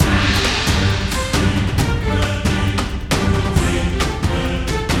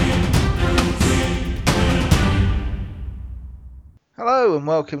Hello and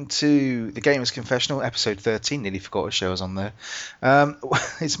welcome to the Gamers Confessional, episode 13. Nearly forgot what show was on there.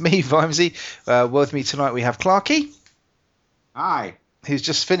 It's me, Vimesy. With me tonight we have Clarky. Hi. Who's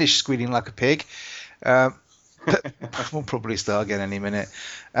just finished squealing like a pig. We'll probably start again any minute.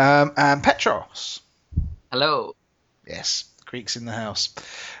 And Petros. Hello. Yes, creaks in the house.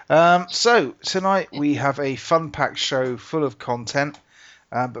 So tonight we have a fun-packed show full of content.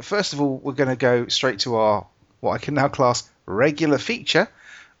 But first of all, we're going to go straight to our, what I can now class, regular feature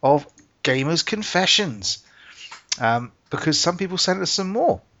of Gamers Confessions. Because some people sent us some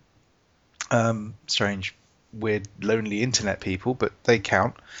more. Strange, weird, lonely internet people, but they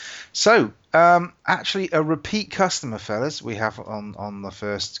count. So, actually a repeat customer, fellas, we have on the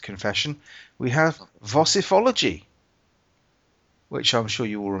first confession. We have Vosifology, which I'm sure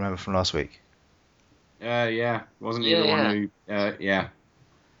you all remember from last week. Yeah. Wasn't he the one who... yeah.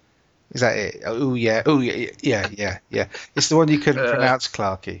 Is that it? Oh yeah. It's the one you couldn't pronounce,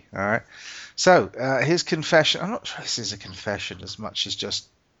 Clarky. All right. So his confession. I'm not sure this is a confession as much as just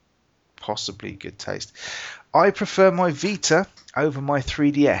possibly good taste. I prefer my Vita over my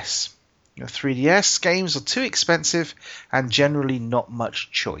 3DS. Your 3DS games are too expensive and generally not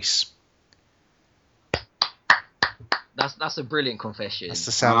much choice. That's a brilliant confession. That's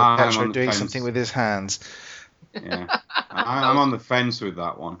the sound of Petro doing something with his hands. Yeah. I'm on the fence with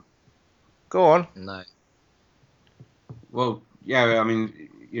that one. Go on. No. Well, yeah, I mean,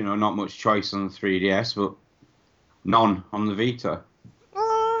 not much choice on the 3DS, but none on the Vita.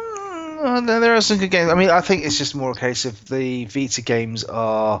 There are some good games. I mean, I think it's just more a case of the Vita games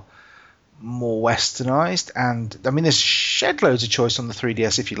are more westernized, and I mean, there's shed loads of choice on the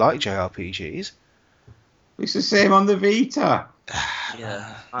 3DS if you like JRPGs. It's the same on the Vita.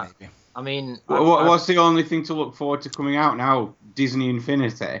 Yeah. Maybe. I mean... What's the only thing to look forward to coming out now? Disney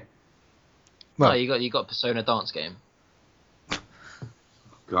Infinity? Well, you got Persona Dance Game.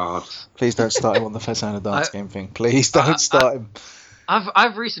 God. Please don't start him on the Persona Dance Game thing. Please don't start him.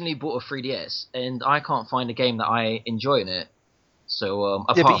 I've recently bought a 3DS, and I can't find a game that I enjoy in it. So,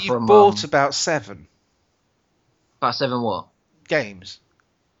 apart from... bought about 7. About 7 what? Games.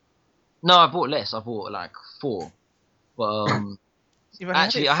 No, I bought less. I bought like 4. But, You've only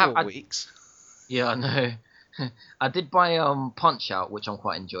actually, had it 4 weeks. Yeah, I know. I did buy Punch Out, which I'm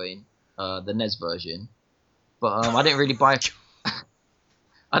quite enjoying. The NES version, but I didn't really buy.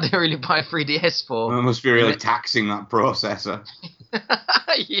 I didn't really buy a 3DS for. It must be really taxing, that processor.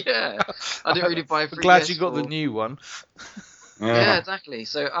 Yeah, I didn't really buy a 3DS. I'm glad you got the new one. Yeah, exactly.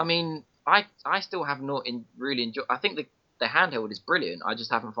 So I mean, I still have not really enjoyed. I think the handheld is brilliant. I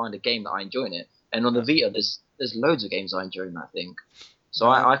just haven't found a game that I enjoy in it. And on the Vita, there's loads of games I enjoy in that thing. So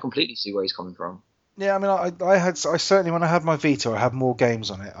I completely see where he's coming from. Yeah, I mean, I certainly, when I had my Vita, I had more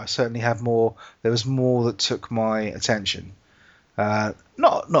games on it. I certainly had more. There was more that took my attention.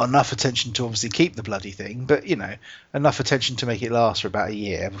 Not enough attention to obviously keep the bloody thing, but enough attention to make it last for about a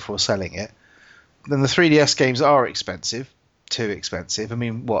year before selling it. Then the 3DS games are expensive, too expensive. I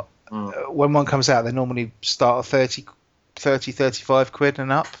mean, when one comes out, they normally start at 30, 35 quid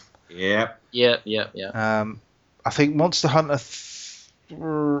and up. Yeah. I think Monster Hunter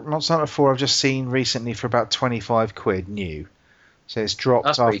 4 I've just seen recently for about 25 quid new. So it's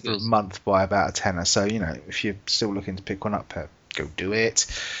dropped after a month by about a tenner. So, if you're still looking to pick one up, go do it.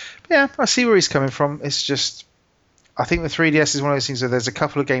 But yeah, I see where he's coming from. It's just, I think the 3DS is one of those things where there's a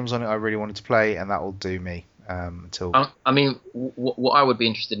couple of games on it I really wanted to play, and that will do me. Until I mean, what I would be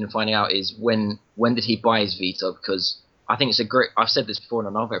interested in finding out is when did he buy his Vita? Because I think it's a great. I've said this before in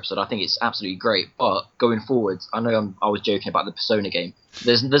another episode. I think it's absolutely great. But going forward, I know I was joking about the Persona game.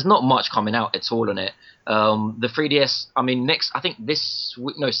 There's not much coming out at all on it. The 3DS. I mean, next. I think this.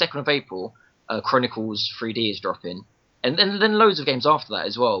 No, 2nd of April. Chronicles 3D is dropping, and then loads of games after that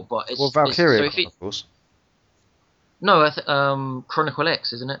as well. But it's Valkyria Chronicles. No, Chronicle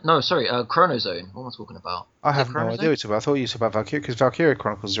X, isn't it? No, sorry, Chronozone. What am I talking about? I have no idea what you're about. I thought you were talking about Valkyria, because Valkyria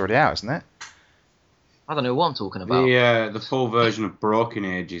Chronicles is already out, isn't it? I don't know what I'm talking about. The full version of Broken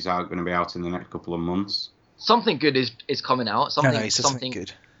Age is going to be out in the next couple of months. Something good is coming out. Something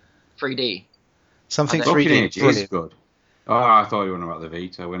good. 3D. Something 3D. Broken Age is good. Oh, I thought you were about the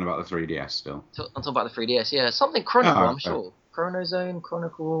Vita. We're about the 3DS still. I'm talking about the 3DS. Yeah, something Chronicle. I'm sure. Chronozone,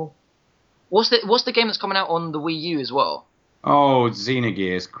 Chronicle. What's the game that's coming out on the Wii U as well? Oh,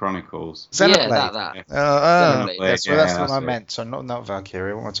 Xenogears Chronicles. Xenoblade. Yeah, that. That's the one I meant. So not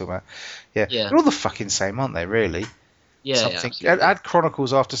Valkyria. What am I talking about? Yeah. They're all the fucking same, aren't they? Really? Yeah. Add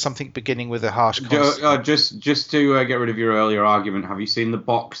Chronicles after something beginning with a harsh consonant. Just to get rid of your earlier argument, have you seen the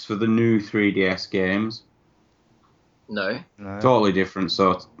box for the new 3DS games? No. Totally different,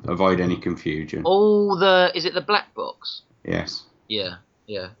 so avoid any confusion. Oh, is it the black box? Yes.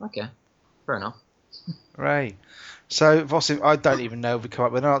 Yeah. Okay. Fair enough. Right. So, Vossiv, I don't even know if we come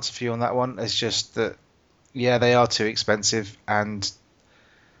up with an answer for you on that one. It's just that, yeah, they are too expensive, and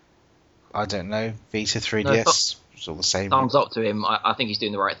I don't know, Vita 3DS, it's all the same. Thumbs up to him. I think he's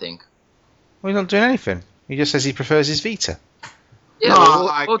doing the right thing. Well, he's not doing anything. He just says he prefers his Vita. Yeah,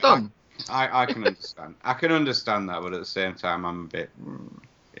 No, well done. I can understand. I can understand that, but at the same time, I'm a bit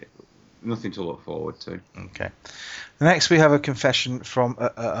nothing to look forward to. Okay. Next, we have a confession from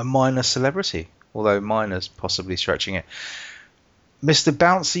a minor celebrity, although minor's possibly stretching it. Mr.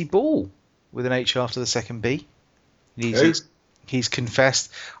 Bouncy Ball, with an H after the second B. He's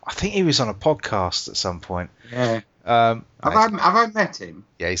confessed. I think he was on a podcast at some point. Yeah. Have I met him?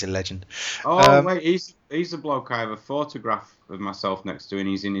 Yeah, he's a legend. Oh wait, he's the bloke I have a photograph of myself next to, and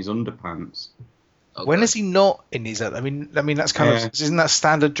he's in his underpants. Okay. When is he not in his? I mean that's kind of, isn't that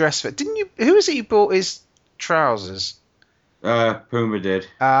standard dress fit? Didn't you? Who was it you bought his trousers? Puma did.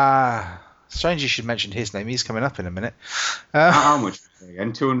 Strange you should mention his name. He's coming up in a minute. How much?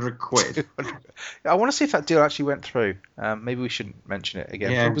 And 200 quid. I want to see if that deal actually went through. Maybe we shouldn't mention it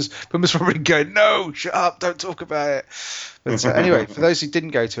again. Yeah. Puma's probably going, no, shut up, don't talk about it. But anyway, for those who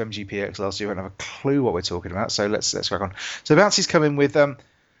didn't go to MGPX last year, you won't have a clue what we're talking about. So let's crack on. So Bouncy's come in with, for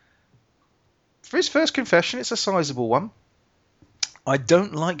his first confession, it's a sizable one. I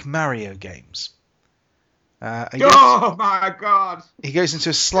don't like Mario games. Oh my god! He goes into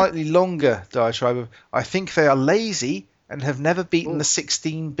a slightly longer diatribe of, I think they are lazy and have never beaten the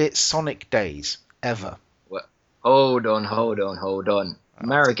 16-bit Sonic days, ever. Well, hold on.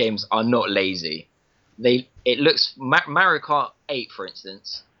 Mario games are not lazy. Mario Kart 8, for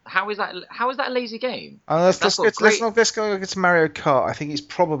instance. How is that a lazy game? Let's go to Mario Kart. I think he's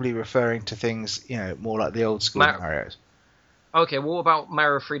probably referring to things, more like the old school Marios. Okay, well, what about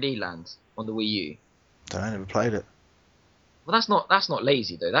Mario 3D Land on the Wii U? I never played it. Well, that's not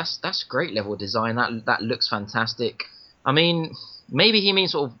lazy though. That's great level design. That looks fantastic. I mean, maybe he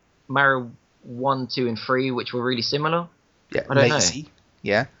means sort of Mario 1, 2, and 3, which were really similar. Yeah, I don't lazy. know.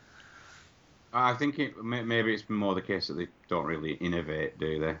 Yeah. I think maybe it's more the case that they don't really innovate,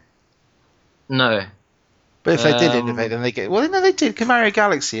 do they? No. But if they did innovate, then they get. Well, no, they did. Because Mario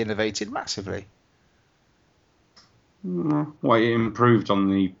Galaxy innovated massively. Well, it improved on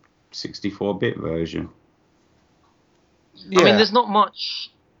the 64-bit version. Yeah. I mean, there's not much.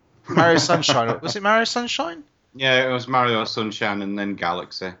 Mario Sunshine. Was it Mario Sunshine? Yeah, it was Mario Sunshine and then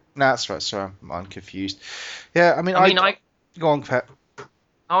Galaxy. No, that's right. Sorry, I'm confused. Yeah, I mean, go on, Pet.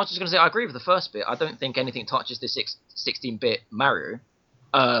 I was just going to say, I agree with the first bit. I don't think anything touches the 16-bit Mario.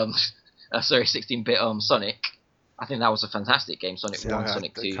 16-bit Sonic. I think that was a fantastic game, Sonic 1,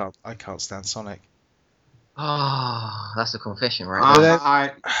 Sonic 2. I can't stand Sonic. That's a confession,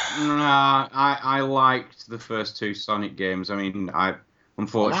 right? I liked the first two Sonic games. I mean,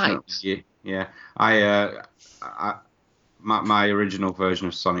 unfortunately, my original version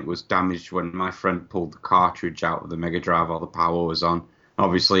of Sonic was damaged when my friend pulled the cartridge out of the Mega Drive while the power was on.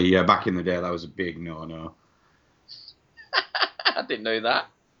 Obviously, back in the day, that was a big no-no. I didn't know that.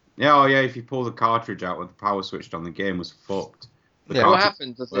 Yeah, if you pull the cartridge out when the power switched on, the game was fucked. What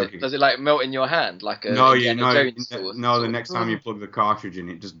happens? Does it like melt in your hand like a No, the next time you plug the cartridge in,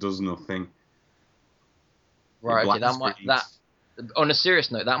 it just does nothing. Right, okay, on a serious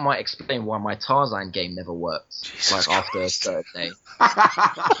note, that might explain why my Tarzan game never worked. Jesus after a third day.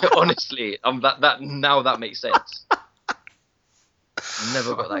 Honestly, that makes sense.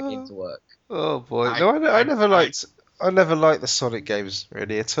 Never got that game to work. Oh boy, I never liked the Sonic games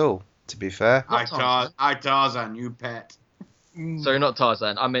really at all. To be fair, I Tarzan, you Pet. Sorry, not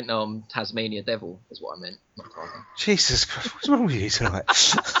Tarzan. I meant Tasmania Devil is what I meant. Not Tarzan. Jesus Christ, what's wrong with you tonight?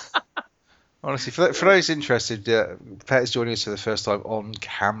 Honestly, for those interested, Pet is joining us for the first time on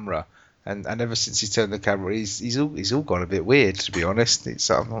camera, and ever since he's turned the camera, he's all gone a bit weird. To be honest,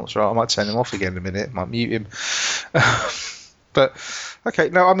 I'm not sure. I might turn him off again in a minute. Might mute him. But okay,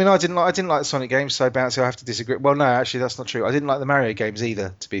 no, I mean I didn't like the Sonic games, so Bouncy, I have to disagree. Well, no, actually that's not true. I didn't like the Mario games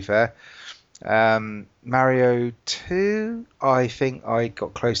either. To be fair. Mario 2, I think I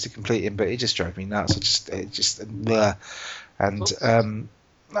got close to completing, but it just drove me nuts. It just blur. And I don't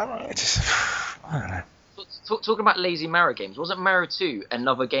know. Talking about lazy Mario games, wasn't Mario 2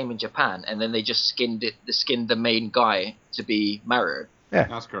 another game in Japan, and then they just skinned the main guy to be Mario? Yeah,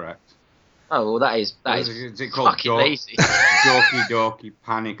 that's correct. Oh well, that is fucking lazy. Doki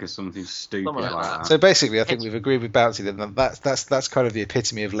Panic or something stupid like that. So basically, I think we've agreed with Bouncy that that's kind of the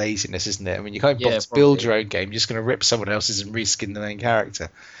epitome of laziness, isn't it? I mean, you can't bother to build your own game; you're just going to rip someone else's and reskin the main character.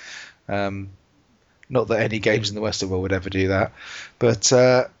 Not that any games in the Western world would ever do that, but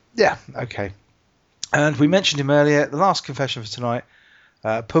yeah, okay. And we mentioned him earlier. The last confession for tonight,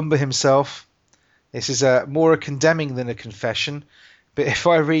 Pumbaa himself. This is more a condemning than a confession. But if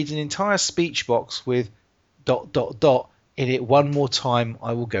I read an entire speech box with ... in it one more time,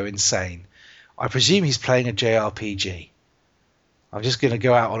 I will go insane. I presume he's playing a JRPG. I'm just going to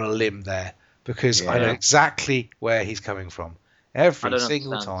go out on a limb there because I know exactly where he's coming from. Every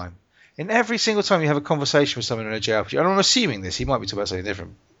single time. In every single time you have a conversation with someone in a JRPG, and I'm assuming this, he might be talking about something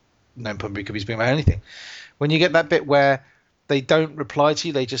different. No, Pumbaa could be speaking about anything. When you get that bit where they don't reply to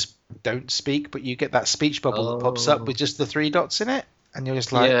you, they just don't speak, but you get that speech bubble that pops up with just the 3 dots in it, and you're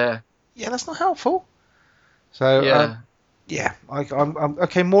just like, yeah, that's not helpful. So, I'm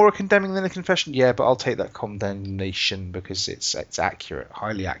okay. More a condemning than a confession, yeah, but I'll take that condemnation because it's accurate,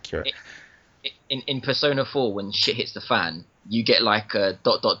 highly accurate. In Persona 4, when shit hits the fan, you get like a ...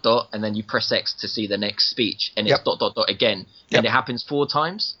 and then you press X to see the next speech, and it's ... again, and it happens 4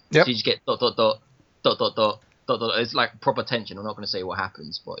 times. So you just get ... It's like proper tension. I'm not going to say what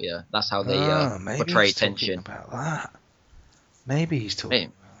happens, but yeah, that's how they portray tension. About that. Maybe he's talking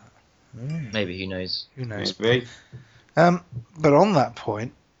about that. Maybe, who knows? Who knows? Maybe. But on that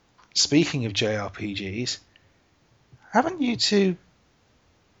point, speaking of JRPGs, haven't you two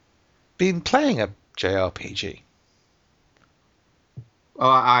been playing a JRPG? Well,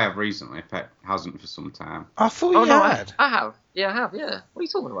 I have recently. Pet hasn't for some time. I thought you had. I have. Yeah, I have. Yeah. What are you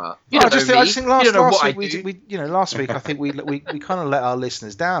talking about? I just think last week last week I think we kind of let our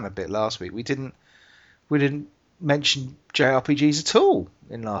listeners down a bit last week. We didn't mention JRPGs at all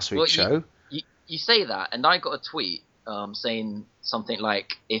in last week's show. You say that, and I got a tweet saying something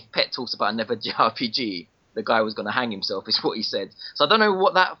like, "If Pet talks about another JRPG, the guy was going to hang himself." Is what he said. So I don't know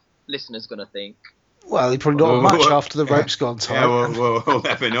what that listener's going to think. Well, he probably not much after the rope's gone tight. Yeah, we'll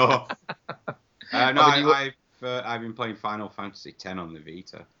never know. I've been playing Final Fantasy X on the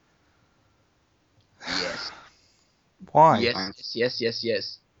Vita. Yes. Why?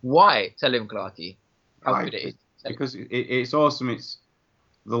 Yes. Why? Tell him, Clarky. How good it is. Because it's awesome. It's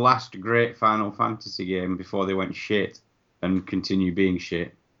the last great Final Fantasy game before they went shit and continue being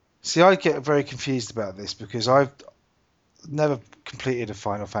shit. See, I get very confused about this because I've never completed a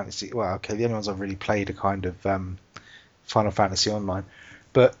Final Fantasy. Well, okay, the only ones I've really played are kind of Final Fantasy Online,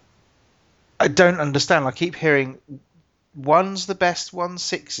 but I don't understand. I keep hearing 1's the best one,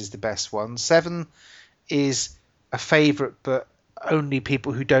 6 is the best one, 7 is a favourite, but only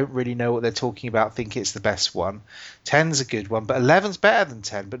people who don't really know what they're talking about think it's the best one. 10's a good one, but 11's better than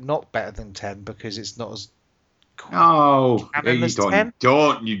 10, but not better than 10 because it's not as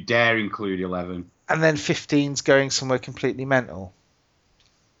don't you dare include 11. And then 15's going somewhere completely mental.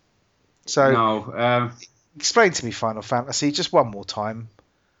 So, explain to me Final Fantasy just one more time.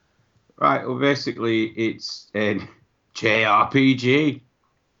 Right, well, basically, it's a JRPG.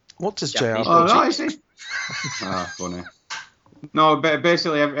 What does JRPG? Oh, no, I see. Funny. No,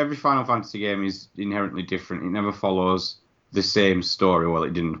 basically, every Final Fantasy game is inherently different. It never follows the same story. Well,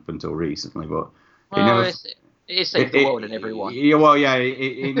 it didn't up until recently, but it saves the world and everyone.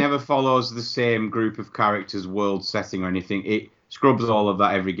 It never follows the same group of characters, world setting, or anything. It scrubs all of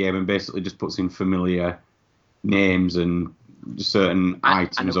that every game and basically just puts in familiar names and certain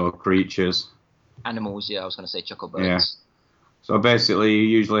items or creatures. Animals, I was going to say chocobirds. Yeah. So basically, you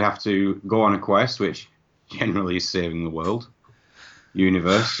usually have to go on a quest, which generally is saving the world,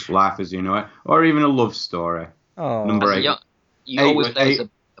 universe, life as you know it, or even a love story. Oh. Number 8. You always play as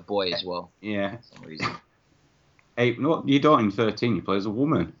a boy as well. Yeah. For some reason. 8. No, you don't in 13. You play as a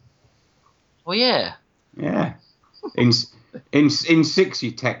woman. Oh yeah. Yeah. In 6,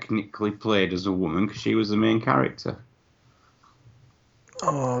 you technically played as a woman because she was the main character.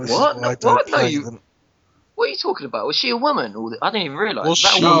 Oh, what? What are you talking about? Was she a woman? I didn't even realise. Was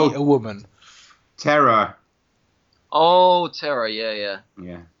she a woman? Terra. Oh, Terra, yeah.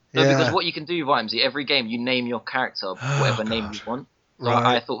 Yeah. No, because what you can do, Vimesy, every game you name your character whatever name you want. So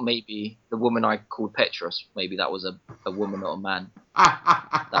I thought maybe the woman I called Petrus, maybe that was a woman or a man.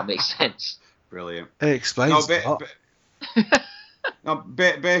 That makes sense. Brilliant. It explains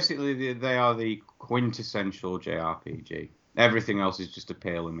basically they are the quintessential JRPG. Everything else is just a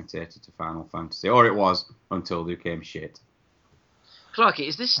pale imitator to Final Fantasy, or it was until they became shit. Clarky,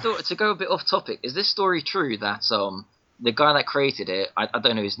 is this story, to go a bit off topic, is this story true that the guy that created it, I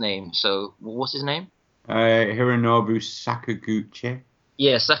don't know his name, so what's his name? Hironobu Sakaguchi.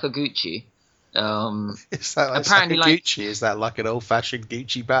 Yeah, Sakaguchi. Is that like apparently Sakaguchi? Is that like an old-fashioned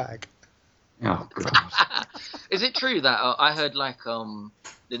Gucci bag? Oh god. Is it true that I heard like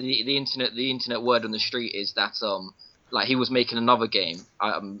the internet word on the street is that like he was making another game,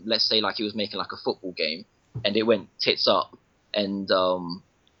 let's say like he was making like a football game, and it went tits up, and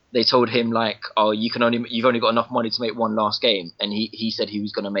they told him like, oh, you've only got enough money to make one last game, and he said he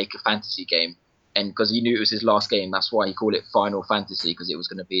was going to make a fantasy game, and because he knew it was his last game, that's why he called it Final Fantasy, because it was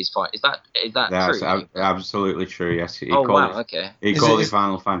going to be his fight. Is that true? Absolutely true. Yes. He called it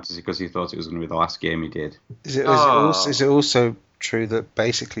Final Fantasy because he thought it was going to be the last game he did. Is it also true that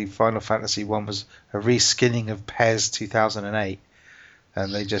basically Final Fantasy 1 was a reskinning of PES 2008,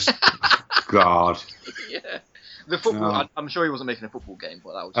 and they just God. Yeah. The football. I'm sure he wasn't making a football game,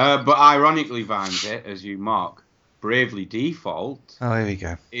 but that was. But ironically, Vimesy, as you mark, Bravely Default. Oh, here we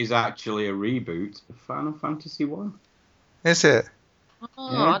go. Is actually a reboot of Final Fantasy 1. Is it?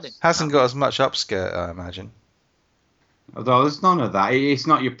 Oh, Yes. Hasn't got as much upskirt, I imagine. Although there's none of that. It's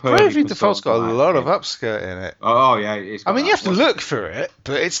not your perfect. Bravely Default's got a lot of upskirt in it. Oh yeah, it's. I mean, you have to look for it,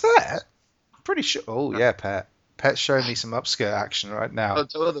 but it's there. Pretty sure. Oh yeah, Pet. Pet's showing me some upskirt action right now. I'll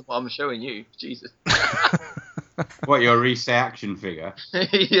tell them what I'm showing you. Jesus. What, your reset action figure?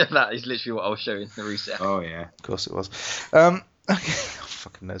 Yeah, that is literally what I was showing, the reset. Oh, yeah. Of course it was. Okay,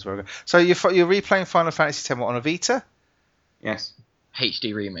 fucking knows where I go. So you're replaying Final Fantasy X on a Vita? Yes.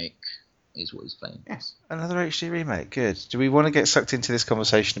 HD remake is what he's playing. Yes. Another HD remake, good. Do we want to get sucked into this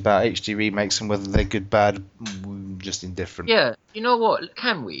conversation about HD remakes and whether they're good, bad, just indifferent? Yeah, you know what?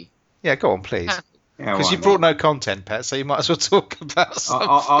 Can we? Yeah, go on, please. Because Yeah, you brought no content, Pet, so you might as well talk about something.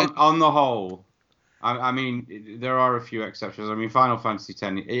 On the whole, I mean, there are a few exceptions. I mean, Final Fantasy X,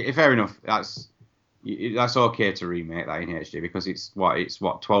 fair enough, that's okay to remake that in HD because it's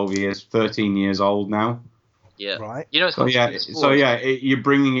 12 years, 13 years old now. Yeah. Right. You know, it's you're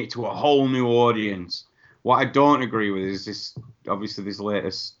bringing it to a whole new audience. What I don't agree with is this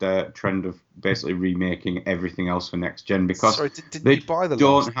latest trend of basically remaking everything else for next gen because did they you buy the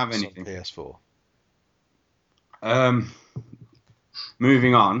don't have anything. On PS4?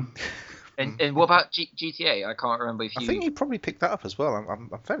 Moving on. And what about GTA? I can't remember if you. I think you probably picked that up as well.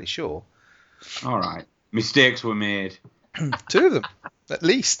 I'm fairly sure. All right. Mistakes were made. 2 of them, at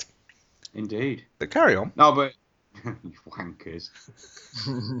least. Indeed. But carry on. No, but you wankers.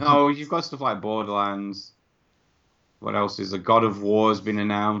 No, you've got stuff like Borderlands. What else is there? God of War's been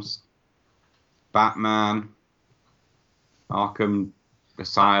announced. Batman. Arkham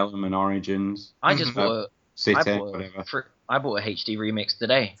Asylum and Origins. I just bought whatever. I bought a HD remix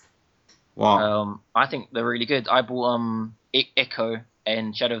today. What? I think they're really good. I bought Echo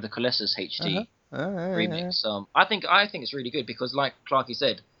and Shadow of the Colossus HD remix. I think it's really good because, like Clarky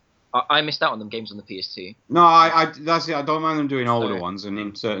said, I missed out on them games on the PS2. No, that's it. I don't mind them doing older ones, and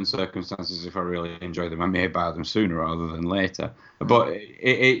in certain circumstances, if I really enjoy them, I may buy them sooner rather than later. But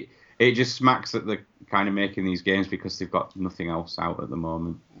it just smacks that they're kind of making these games because they've got nothing else out at the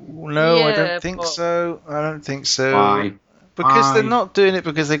moment. No, I don't think so. Why? Because they're not doing it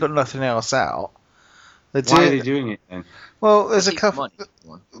because they've got nothing else out. Why are they doing it then? Well, there's a couple.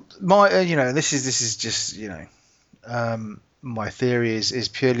 This is just my theory is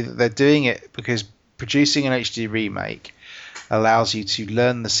purely that they're doing it because producing an HD remake allows you to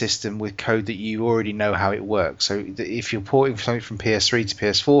learn the system with code that you already know how it works. So if you're porting something from PS3 to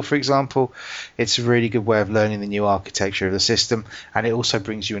PS4, for example, it's a really good way of learning the new architecture of the system, and it also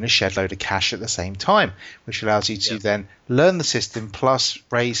brings you in a shed load of cash at the same time, which allows you to then learn the system plus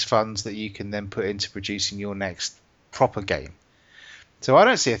raise funds that you can then put into producing your next proper game. So I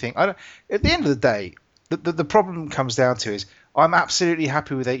don't see a thing. At the end of the day, the problem comes down to is I'm absolutely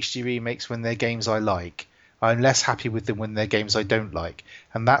happy with HD remakes when they're games I like. I'm less happy with them when they're games I don't like.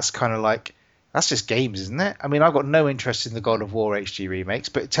 And that's kind of like, that's just games, isn't it? I mean, I've got no interest in the God of War HD remakes,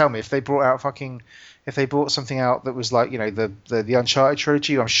 but tell me, if they brought something out that was like, the Uncharted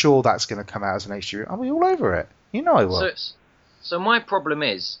trilogy, I'm sure that's going to come out as an HD remake. I'll be all over it. You know I will. So my problem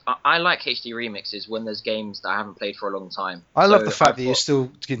is, I like HD remixes when there's games that I haven't played for a long time. I love the fact that you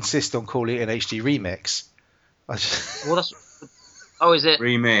still insist on calling it an HD remix. Is it?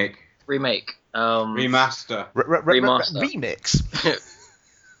 Remake. Remaster. Remix.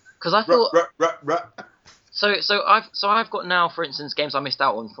 Because I thought. So I've got now, for instance, games I missed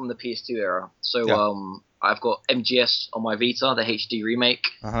out on from the PS2 era. So I've got MGS on my Vita, the HD remake.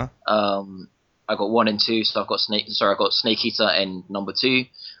 I got 1 and 2, so I've got Snake Eater and number 2.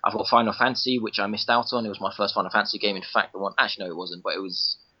 I've got Final Fantasy, which I missed out on. It was my first Final Fantasy game. In fact, actually no, it wasn't, but it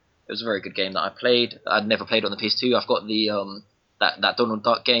was a very good game that I played. I'd never played on the PS2. I've got the that Donald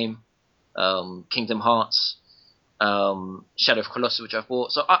Duck game, Kingdom Hearts, Shadow of Colossus, which I've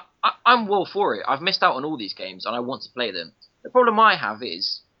bought. So I'm well for it. I've missed out on all these games, and I want to play them. The problem I have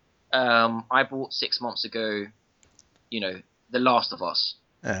is I bought 6 months ago, The Last of Us.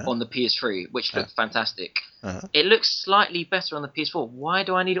 On the PS3, which looked fantastic. It looks slightly better on the PS4. Why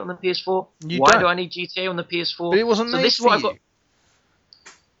do I need it on the PS4? Why do I need GTA on the PS4? But it wasn't made for you.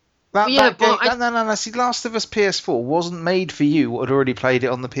 That game, no. See, Last of Us PS4 wasn't made for you what had already played it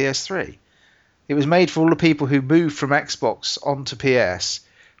on the PS3. It was made for all the people who moved from Xbox onto PS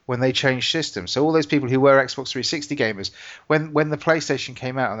when they changed systems. So all those people who were Xbox 360 gamers, when the PlayStation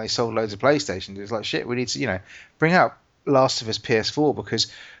came out and they sold loads of PlayStations, it was like, shit, we need to, bring out Last of Us PS4, because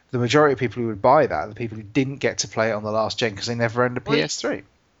the majority of people who would buy that are the people who didn't get to play it on the last gen because they never owned a PS3.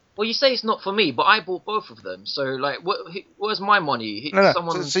 Well, you say it's not for me, but I bought both of them. So, like, where's my money? No.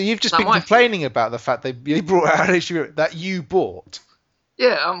 So you've just been complaining about the fact they brought out an issue that you bought.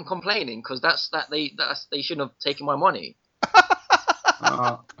 Yeah, I'm complaining because they shouldn't have taken my money.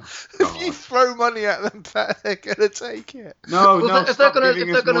 If you throw money at them, they're gonna take it. No, stop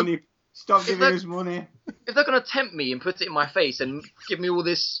giving us money. Stop giving us money. If they're gonna tempt me and put it in my face and give me all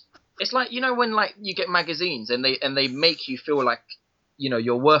this, it's like when like you get magazines and they make you feel like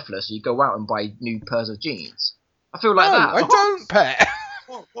you're worthless. You go out and buy new pairs of jeans. I feel like that. I don't, Pet.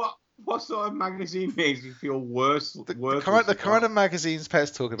 What sort of magazine makes you feel worse? The kind of magazines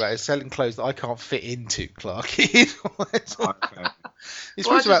Pet's talking about is selling clothes that I can't fit into, Clarky. Okay. It's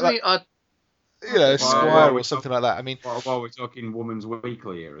about like, Squire or something like that. I mean, while we're talking Woman's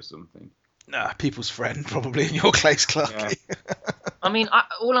Weekly here or something. Nah, People's Friend probably in your case, Clarky. Yeah. I mean,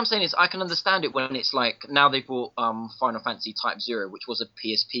 all I'm saying is I can understand it when it's like now they brought Final Fantasy Type 0, which was a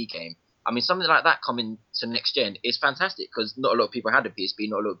PSP game. I mean, something like that coming to next gen is fantastic because not a lot of people had a PSP,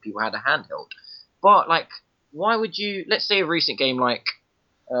 not a lot of people had a handheld. But like, why would you? Let's say a recent game like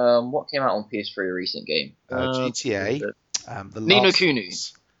what came out on PS3? A recent game, GTA, the Ni no Last Kuni.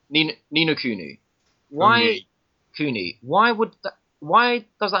 Ni no Kuni. Why Kuni? Why would that? Why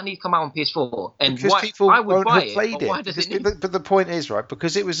does that need to come out on PS4? And because why, people I would won't buy have played it. Why does it need... But the point is, right,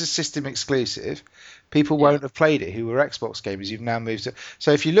 because it was a system exclusive, people won't have played it who were Xbox gamers. You've now moved to...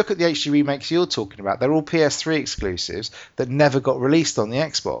 So if you look at the HD remakes you're talking about, they're all PS3 exclusives that never got released on the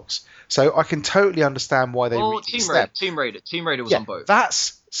Xbox. So I can totally understand why they released them. Tomb Raider was on both.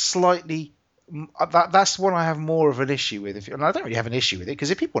 That's slightly... That's one I have more of an issue with. And I don't really have an issue with it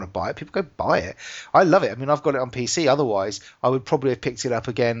because if people want to buy it, people go buy it. I love it. I mean, I've got it on PC. Otherwise, I would probably have picked it up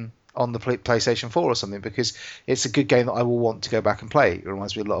again on the PlayStation 4 or something because it's a good game that I will want to go back and play. It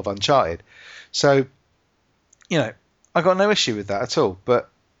reminds me a lot of Uncharted. So, I got no issue with that at all. But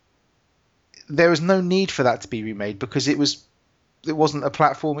there was no need for that to be remade because it wasn't a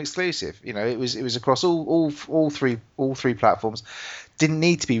platform exclusive. It was across all three platforms. Didn't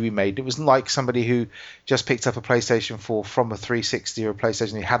need to be remade. It wasn't like somebody who just picked up a PlayStation 4 from a 360 or a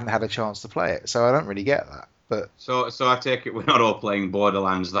PlayStation who hadn't had a chance to play it. So I don't really get that. But so I take it we're not all playing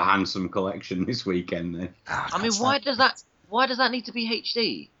Borderlands: The Handsome Collection this weekend then. I mean, why does that need to be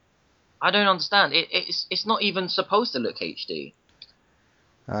HD? I don't understand. It's not even supposed to look HD.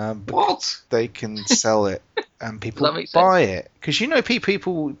 What? They can sell it and people buy it because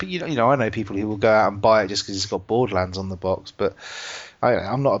people. I know people who will go out and buy it just because it's got Borderlands on the box. But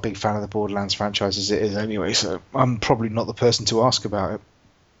I'm not a big fan of the Borderlands franchise as it is anyway, so I'm probably not the person to ask about it.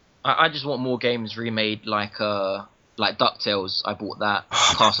 I just want more games remade, like DuckTales. I bought that.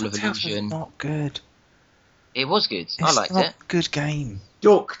 Castle of Illusion. Not good. It was good. I liked it. Good game.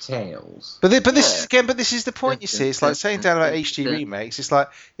 DuckTales. But this is the point. You see, it's like saying down about HD remakes. It's like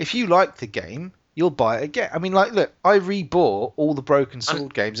if you like the game, you'll buy it again. I mean, like, look, I rebought all the Broken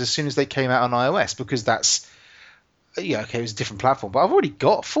Sword games as soon as they came out on iOS because that's it was a different platform. But I've already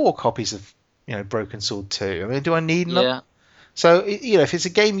got 4 copies of Broken Sword 2. I mean, do I need another? Yeah. So if it's a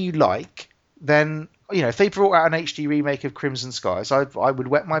game you like, then if they brought out an HD remake of Crimson Skies, I would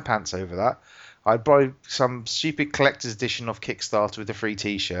wet my pants over that. I'd buy some stupid collector's edition off Kickstarter with a free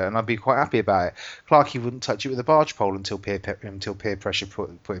T-shirt, and I'd be quite happy about it. Clarky wouldn't touch it with a barge pole until peer pressure put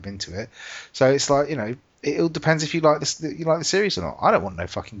him into it. So it's like it all depends if you like the series or not. I don't want no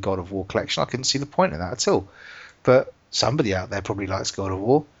fucking God of War collection. I couldn't see the point in that at all. But somebody out there probably likes God of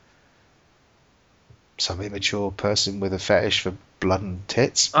War. Some immature person with a fetish for blood and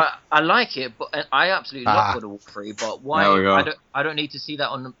tits. I like it, but I absolutely love God of War 3. But why? I don't need to see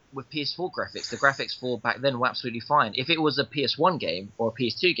that with PS4 graphics. The graphics for back then were absolutely fine. If it was a PS1 game or a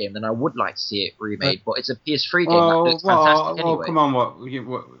PS2 game, then I would like to see it remade. But it's a PS3 game that looks fantastic anyway. Come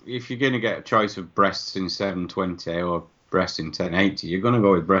on, if you're going to get a choice of breasts in 720 or breasts in 1080, you're going to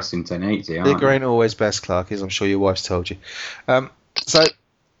go with breasts in 1080, aren't you? Bigger ain't always best, Clark, as I'm sure your wife's told you. So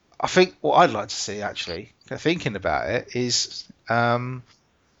I think what I'd like to see, actually, thinking about it, is the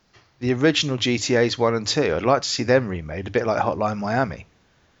original GTAs 1 and 2. I'd like to see them remade, a bit like Hotline Miami.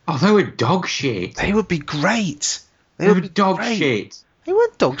 Oh, they were dog shit. They would be great. They were dog shit. They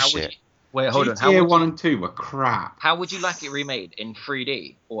weren't dog shit. Wait, hold on. GTA 1 and 2 were crap. How would you like it remade in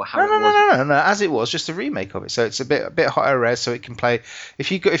 3D or how No, it no, was? no, no, no, as it was, just a remake of it. So it's a bit higher res, so it can play. If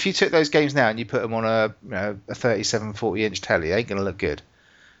you took those games now and you put them on a 37, 40-inch telly, it ain't gonna look good.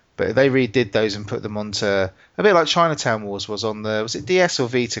 But if they redid those and put them onto a bit like Chinatown Wars was on was it DS or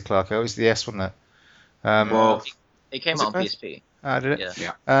Vita, Clark? It was DS, wasn't it? Well, it came out on PSP. Did it?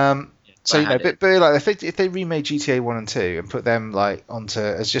 Yeah. So but like if they remade GTA 1 and 2 and put them like onto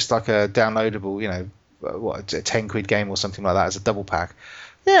as just like a downloadable, a 10 quid game or something like that as a double pack,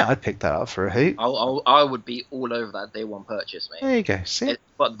 yeah, I'd pick that up for a hoot. I would be all over that day one purchase, mate. There you go. See?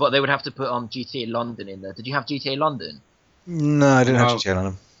 But they would have to put GTA London in there. Did you have GTA London? No, I didn't have GTA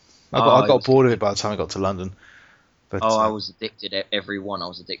London. I got bored of it by the time I got to London. But, I was addicted. Every one I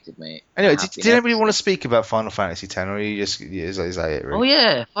was addicted, mate. Anyway, did anybody want to speak about Final Fantasy X, or are you just is that it? Really? Oh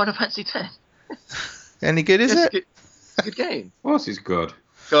yeah, Final Fantasy X. Any good? Is it? It's a good game. Of course, it's good.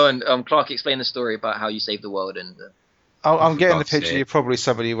 Go on, Clark. Explain the story about how you saved the world and. I'm getting the picture. You're probably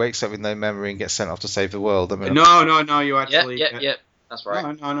somebody who wakes up with no memory and gets sent off to save the world. I mean, no. You actually. Yeah. That's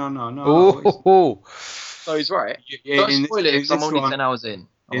right. No. Oh. So he's right. Don't spoil it because I'm only 10 hours in.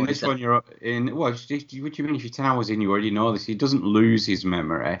 In this one, you're in. What do you mean? If you're 10 hours in, you already know this. He doesn't lose his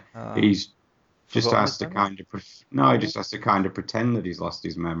memory. He's just has to kind of. He just has to kind of pretend that he's lost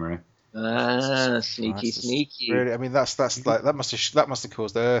his memory. Sneaky. Really, I mean, that's like that must have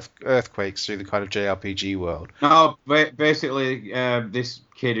caused earthquakes through the kind of JRPG world. No, basically, this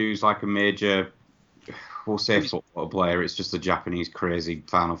kid who's like a major, we'll say football player. It's just a Japanese crazy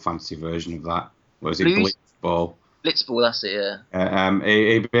Final Fantasy version of that. What is it? Blitzball. Blitzball, that's it, yeah.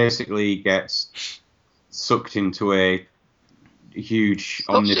 He basically gets sucked into a huge...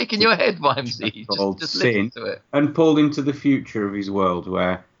 Stop shaking your head, Vimesy. Just listen to it. And pulled into the future of his world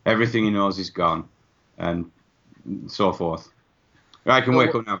where everything he knows is gone and so forth. I can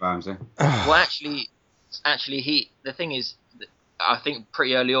wake up now, Vimesy. Well, actually, the thing is, I think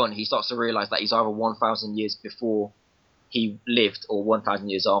pretty early on he starts to realise that he's either 1,000 years before he lived or 1,000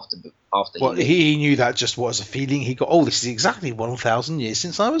 years after well, he knew that just was a feeling he got. Oh, this is exactly 1,000 years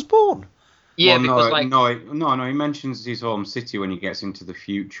since I was born. Yeah, well, no. He mentions his home city when he gets into the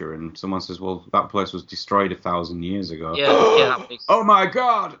future, and someone says, "Well, that place was destroyed 1,000 years ago." Yeah. Oh my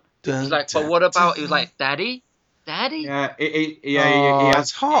God! He's like, but what about? He was like, Daddy. Yeah,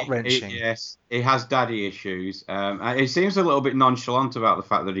 it's heart wrenching. Yes, he has daddy issues. He seems a little bit nonchalant about the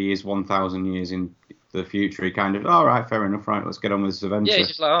fact that he is 1,000 years in the future. He kind of, all right, fair enough, right, let's get on with this adventure. Yeah, he's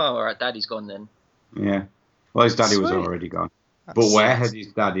just like, oh, all right, Daddy's gone then. Yeah, well, his daddy was already gone. But where had his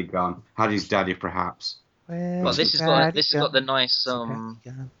daddy gone? Had his daddy perhaps? Well, this has got the nice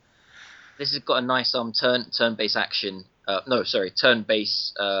This has got a nice turn-based action.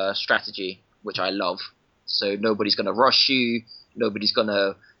 Turn-based strategy, which I love. So nobody's gonna rush you. Nobody's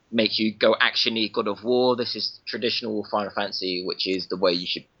gonna make you go actiony God of War. This is traditional Final Fantasy, which is the way you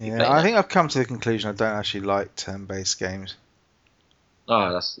should be playing. I think I've come to the conclusion I don't actually like turn-based games.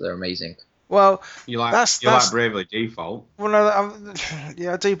 Oh, they're amazing. Well, you like Bravely Default. Well, no,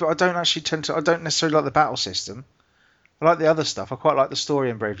 I do, but I don't actually I don't necessarily like the battle system. I like the other stuff. I quite like the story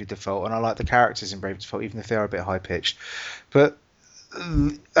in Bravely Default, and I like the characters in Bravely Default, even if they are a bit high pitched. But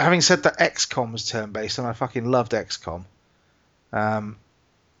having said that, XCOM was turn-based, and I fucking loved XCOM.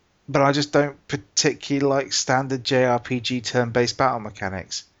 But I just don't particularly like standard JRPG turn-based battle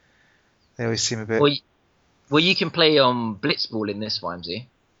mechanics. They always seem a bit... Well, you can play Blitzball in this, Vimesy,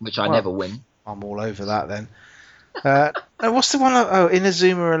 which I never win. I'm all over that, then. What's the one?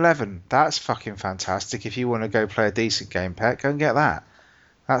 Inazuma 11. That's fucking fantastic. If you want to go play a decent game, Pet, go and get that.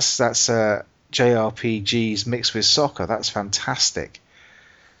 That's JRPGs mixed with soccer. That's fantastic.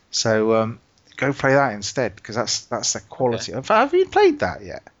 So go play that instead, because that's the quality. Okay. Have you played that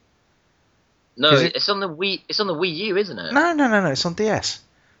yet? No, it's on the Wii. It's on the Wii U, isn't it? No. It's on DS.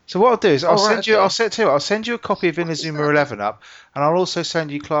 So what I'll do is I'll send you a copy of Inazuma 11 up, and I'll also send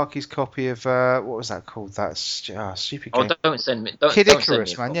you Clarky's copy of what was that called? That stupid game. Oh, don't send me. Kid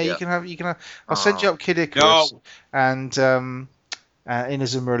Icarus, man. Yeah, you can have. I'll send you up Kid Icarus and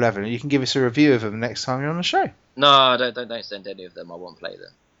Inazuma 11, and you can give us a review of them next time you're on the show. No, don't send any of them. I won't play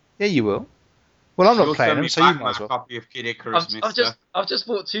them. Yeah, you will. Well, I'm not playing them, so you might as well. Copy of Kid Icarus, I've just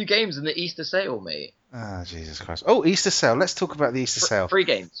bought 2 games in the Easter sale, mate. Ah, Jesus Christ. Oh, Easter sale. Let's talk about the Easter sale. 3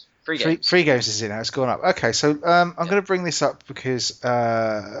 games. 3 games. 3 games is in now. It's gone up. Okay, so I'm going to bring this up because,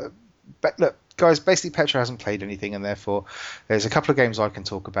 look, guys, basically Petra hasn't played anything, and therefore there's a couple of games I can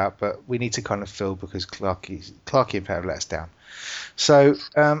talk about, but we need to kind of fill because Clarky and Pet have let us down. So,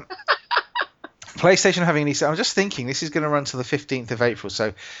 PlayStation having an Easter. I'm just thinking this is going to run to the 15th of April,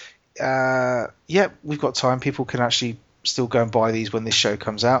 so... we've got time. People can actually still go and buy these when this show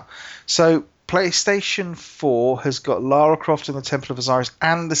comes out. So PlayStation 4 has got Lara Croft and the Temple of Osiris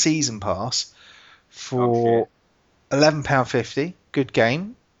and the Season Pass for £11.50. Good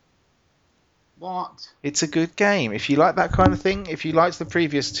game. What? It's a good game. If you like that kind of thing, if you liked the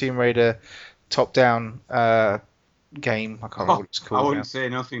previous Tomb Raider top-down game, I can't remember what it's called. I wouldn't say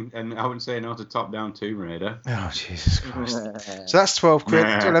nothing, and I wouldn't say no to top-down Tomb Raider. Oh, Jesus Christ. So that's 12 quid,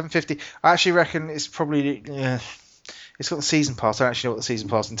 to 11.50. I actually reckon it's probably... it's got the Season Pass. I don't actually know what the Season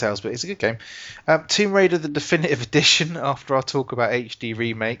Pass entails, but it's a good game. Tomb Raider, the Definitive Edition, after our talk about HD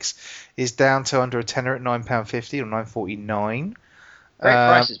remakes, is down to under a tenner at £9.50 or £9.49. Great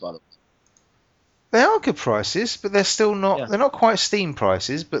prices, by the way. They are good prices, but they're still not... Yeah. They're not quite Steam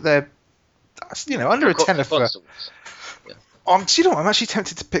prices, but they're, under a tenner for... Yeah. I'm actually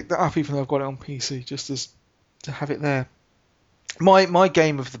tempted to pick that up, even though I've got it on PC, just to have it there. My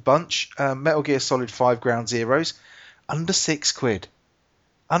game of the bunch, Metal Gear Solid 5 Ground Zeroes, under £6.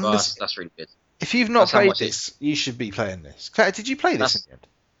 That's really good. If you've not played this, you should be playing this. Did you play this in the end?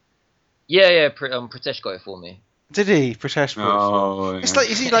 Yeah. Pritesh got it for me. Did he? Pritesh bought it. Yeah. It's like,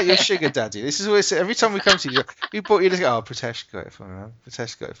 is he like your sugar daddy? This is always every time we come to you bought you. Pritesh got it for me. Man.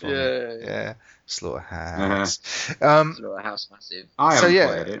 Pritesh got it for me. Yeah. Slaughterhouse. Slaughterhouse, massive. I haven't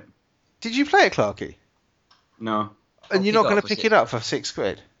played it. Did you play it, Clarky? No. And you're not going to pick it up for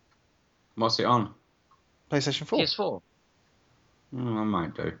 £6? What's it on? PlayStation 4. PS4. I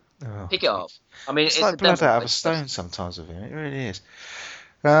might do. Oh, pick it up. I mean, it's like blood out of a stone sometimes with him. It really is.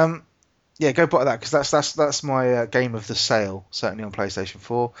 Yeah, go buy that because that's my game of the sale, certainly on PlayStation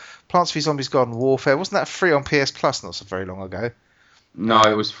 4. Plants vs Zombies Garden Warfare, wasn't that free on PS Plus not so very long ago? No,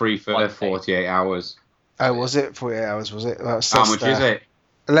 it was free for 48 hours. Oh, was it? 48 hours, was it? How much is it?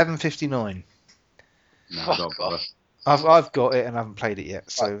 $11.59. No, don't bother. I've got it and I haven't played it yet,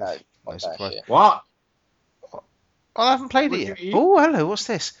 so no surprise. What? I haven't played it yet. Oh, hello, what's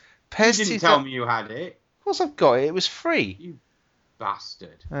this? You didn't tell me you had it. Of course I've got it. It was free. You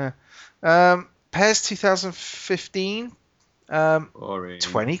bastard. PES 2015.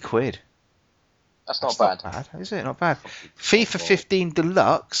 20 quid. That's not bad. Not bad, is it? Not bad. FIFA 15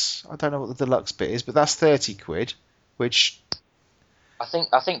 Deluxe. I don't know what the Deluxe bit is, but that's 30 quid, which... I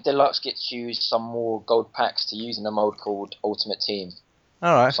think Deluxe gets you some more gold packs to use in a mode called Ultimate Team.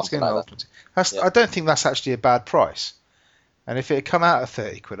 All right, let's get an Ultimate Team. I don't think that's actually a bad price. And if it had come out at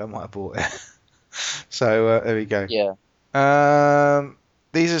 30 quid, I might have bought it. So there we go. Yeah.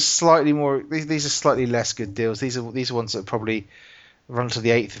 These are slightly more. These are slightly less good deals. These are ones that probably run to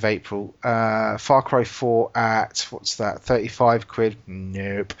the 8th of April. Far Cry 4 at what's that? 35 quid.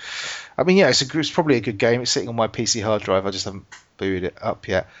 Nope. I mean, yeah, it's probably a good game. It's sitting on my PC hard drive. I just haven't booted it up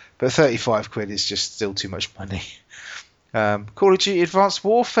yet. But 35 quid is just still too much money. Call of Duty Advanced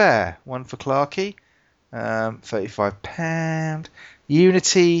Warfare, one for Clarky, £35.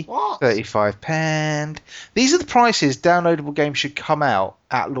 Unity, £35. These are the prices downloadable games should come out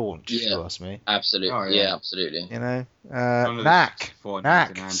at launch, if you ask me. Absolutely. Oh, yeah, absolutely. You know, Knack,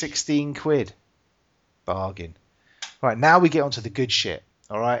 16 quid. Bargain. Right, now we get onto the good shit.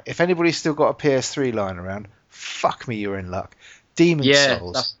 All right, if anybody's still got a PS3 lying around, fuck me, you're in luck.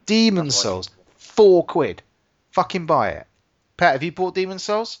 Demon Souls, 4 quid. Fucking buy it. Pat, have you bought Demon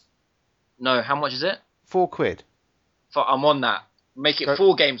Souls? No, how much is it? 4 quid. I'm on that. Make it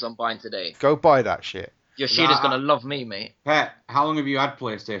 4 games I'm buying today. Go buy that shit. Yoshida's going to love me, mate. Pat, how long have you had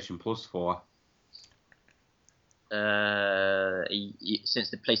PlayStation Plus for? Since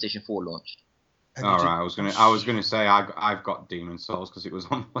the PlayStation 4 launched. Alright, I was gonna say I've got Demon Souls because it was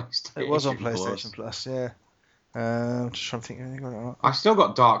on PlayStation. It was on PlayStation Plus, yeah. Just trying to think of anything. I still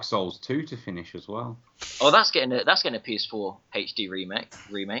got Dark Souls 2 to finish as well. Oh, that's getting a PS4 HD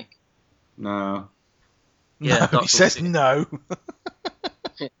remake. No. Yeah, no, he says no.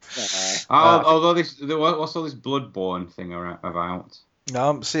 Although what's all this Bloodborne thing about?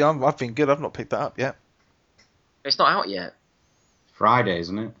 No, see, I've been good. I've not picked that up yet. It's not out yet. Friday,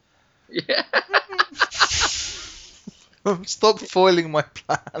 isn't it? Yeah. Stop foiling my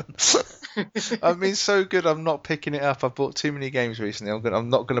plan. I've been so good. I'm not picking it up. I've bought too many games recently. I'm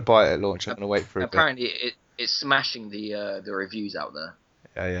not going to buy it at launch. I'm going to wait for it. Apparently, it's smashing the reviews out there.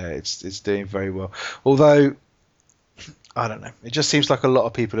 Yeah, it's doing very well. Although, I don't know. It just seems like a lot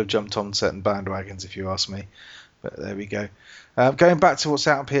of people have jumped on certain bandwagons, if you ask me. But there we go. Going back to what's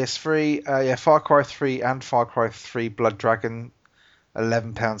out on PS3, Far Cry 3 and Far Cry 3 Blood Dragon,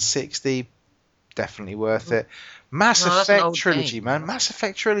 £11.60. Definitely worth it. Mass Effect Trilogy, man. Mass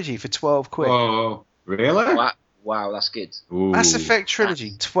Effect Trilogy for 12 quid. Oh, really? Wow, that's good. Ooh. Mass Effect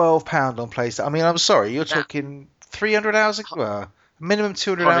Trilogy, £12 on PlayStation. I mean, I'm sorry, you're talking 300 hours, minimum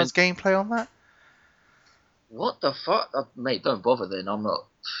 200 hours gameplay on that? What the fuck? Mate, don't bother then. I'm not...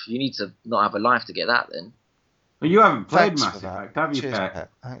 You need to not have a life to get that then. Well, you haven't played Thanks Mass for that. Effect, have you, Cheers, Pet? Pet.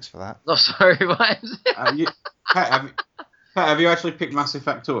 Thanks for that. No, sorry, what? Pet, have you actually picked Mass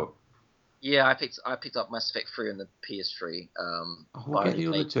Effect up? Yeah, I picked up Mass Effect 3 on the PS3. We'll get the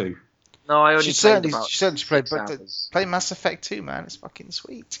other two. No, I only played about She certainly played, 6 but hours. play Mass Effect 2, man. It's fucking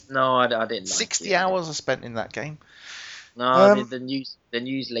sweet. No, I didn't like 60 it. hours I spent in that game. No, the news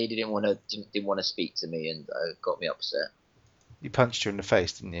lady didn't want to speak to me and got me upset. You punched her in the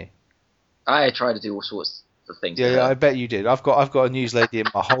face, didn't you? I tried to do all sorts of things. Yeah, I bet you did. I've got a news lady in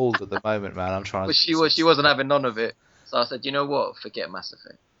my hold at the moment, man. I'm trying. But she wasn't having none of it. So I said, you know what? Forget Mass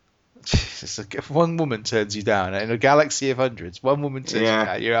Effect. Jesus, if one woman turns you down in a galaxy of hundreds, one woman turns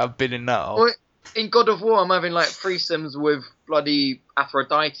you down. I've been in that hole. Well, in God of War, I'm having like threesomes with bloody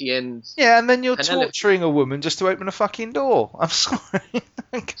Aphrodite and... Yeah, and then you're Penelope. torturing a woman just to open a fucking door. I'm sorry.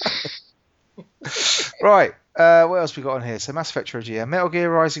 Right, what else we got on here? So Mass Effect Trilogy, Metal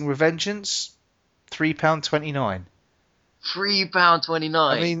Gear Rising Revengeance, £3.29. £3.29.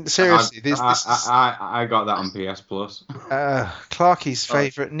 I mean, seriously, this is... I got that on PS Plus. Clarky's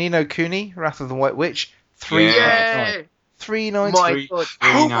favourite, Ni no Kuni, Wrath of the White Witch, Yay! £3.99. My God.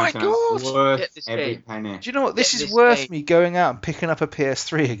 Oh my God! Worth Get this every game. penny. Do you know what? This Get is this worth game. me going out and picking up a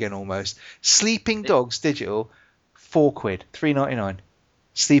PS3 again almost. Sleeping Dogs Digital, £4, £3.99.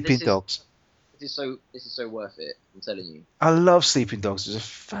 Sleeping Dogs. This is so worth it. I'm telling you. I love Sleeping Dogs. It's a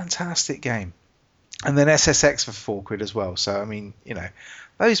fantastic game. And then SSX for £4 as well. So I mean,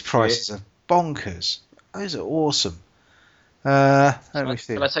 those prices are bonkers. Those are awesome. Let me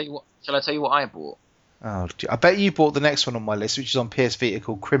see. Shall I tell you what I bought? Oh, I bet you bought the next one on my list, which is on PS Vita,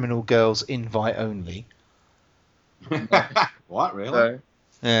 called Criminal Girls Invite Only. What, really? No.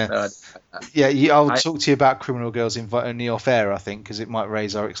 Yeah. No, I'll talk to you about Criminal Girls Invite Only off air, I think, because it might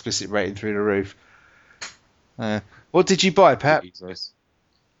raise our explicit rating through the roof. What did you buy, Pat? Jesus.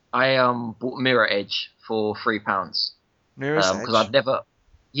 I bought Mirror Edge for £3. Mirror's Edge? Because I'd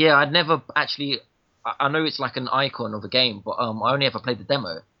never actually. I know it's like an icon of a game, but I only ever played the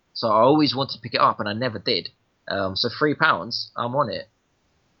demo, so I always wanted to pick it up, and I never did. So £3, I'm on it,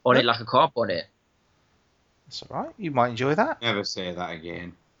 it like a carb on it. That's all right. You might enjoy that. Never say that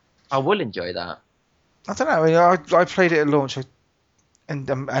again. I will enjoy that. I don't know. I mean, I played it at launch and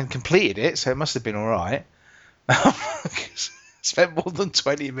completed it, so it must have been all right. Spent more than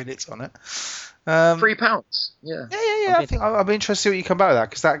 20 minutes on it. £3. Yeah. Yeah. I think I'll be interested to see what you come back with that,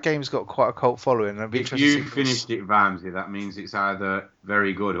 because that game's got quite a cult following. And I'd be If interested you finished it, Vimesy, that means it's either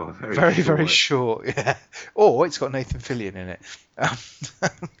very good or very short. Yeah, or it's got Nathan Fillion in it,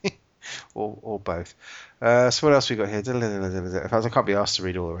 or both. So what else we got here? I can't be asked to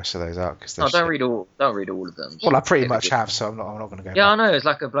read all the rest of those out because don't read all of them. Well, I pretty much have, so I'm not going to go. Yeah, back. I know. It's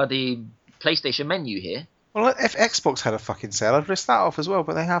like a bloody PlayStation menu here. Well, if Xbox had a fucking sale, I'd list that off as well,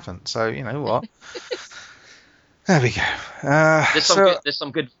 but they haven't. So you know what? There we go. There's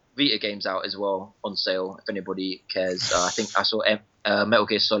some good Vita games out as well on sale if anybody cares. I think I saw Metal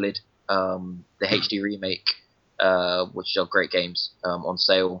Gear Solid, the HD remake, which are great games, on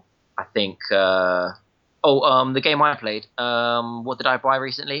sale. I think. The game I played. What did I buy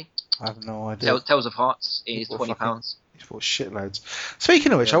recently? I have no idea. Tales of Hearts is £20. He's bought shitloads.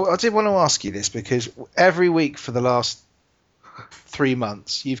 Speaking of which, I did want to ask you this, because every week for the last 3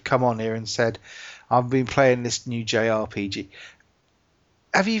 months, you've come on here and said, I've been playing this new JRPG.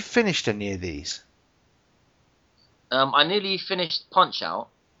 Have you finished any of these? I nearly finished Punch Out.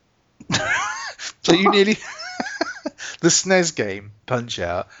 So you nearly... the SNES game, Punch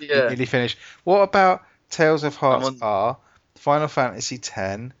Out, you nearly finished. What about Tales of Hearts R, Final Fantasy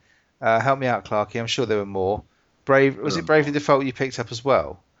X? Help me out, Clarky. I'm sure there were more. Was it Bravely Default you picked up as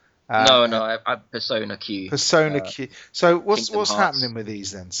well? No, I Persona Q. Persona Q. So what's Hearts. happening with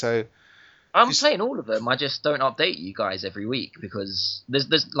these then? So I'm playing all of them. I just don't update you guys every week, because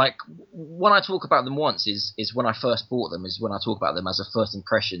there's like, when I talk about them once is when I first bought them, is when I talk about them as a first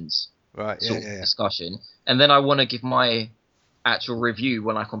impressions discussion, and then I want to give my actual review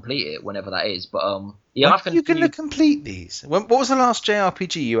when I complete it, whenever that is. But when are you going to complete these? What was the last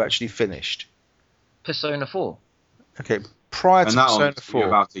JRPG you actually finished? Persona 4. Okay, prior to Persona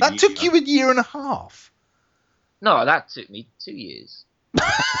 4. That took you a year and a half. No, that took me 2 years.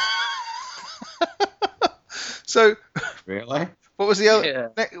 So, really? What was the other? Yeah.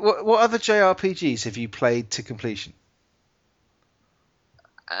 What other JRPGs have you played to completion?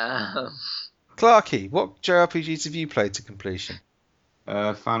 Clarky, Clarky, what JRPGs have you played to completion?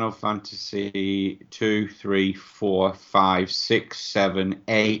 Final Fantasy 2, 3, 4, 5, 6, 7,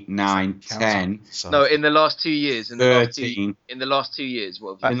 8, 9, 10. No, in the last 2 years. 13. In the last 2 years,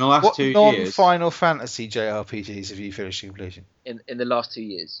 what have you? In the last what 2 years. non-Final Fantasy JRPGs have you finished completion? In the last 2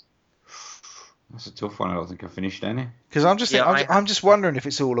 years. That's a tough one. I don't think I finished any. Because I'm just wondering if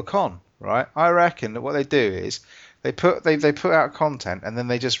it's all a con, right? I reckon that what they do is they put out content and then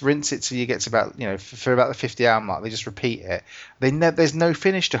they just rinse it till you get to about for about the 50-hour mark. They just repeat it. There's no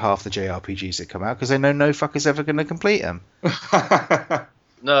finish to half the JRPGs that come out because they know no fucker's ever going to complete them.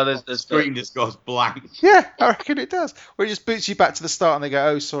 No, there's the screen just goes blank. Yeah, I reckon it does. Or it just boots you back to the start and they go,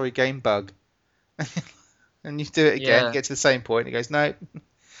 "Oh, sorry, game bug," and you do it again. You get to the same point. It goes, "No."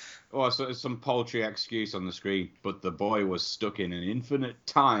 Oh, so it's some paltry excuse on the screen, but the boy was stuck in an infinite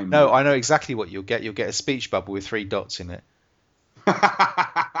time. No, I know exactly what you'll get. You'll get a speech bubble with 3 dots in it.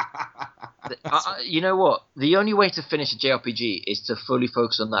 You know what? The only way to finish a JRPG is to fully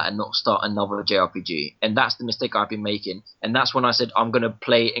focus on that and not start another JRPG. And that's the mistake I've been making. And that's when I said I'm going to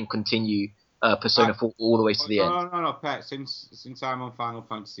play and continue Persona 4 all the way to the end. No, Pet. Since I'm on Final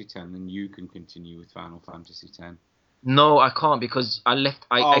Fantasy X, then you can continue with Final Fantasy X. No, I can't because I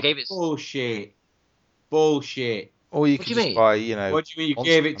gave it... Bullshit. Or you could just buy, What do you mean? You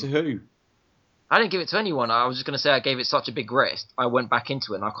gave it to who? I didn't give it to anyone. I was just going to say I gave it such a big rest. I went back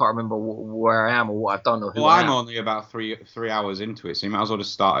into it and I can't remember where I am or what I've done or who I am. I'm only about three hours into it, so you might as well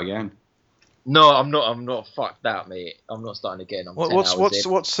just start again. No, I'm not. Fuck that, mate. I'm not starting again. I'm 10 hours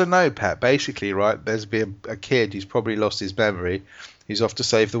in. What's the no, Pat? Basically, right, there's been a kid who's probably lost his memory. He's off to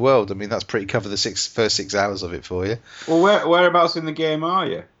save the world. I mean, that's pretty cover the first 6 hours of it for you. Well, whereabouts in the game are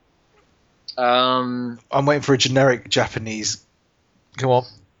you? I'm waiting for a generic Japanese. Come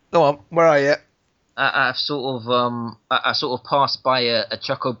on, where are you? I sort of passed by a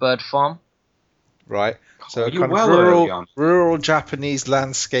choco bird farm. Right. So a kind of rural Japanese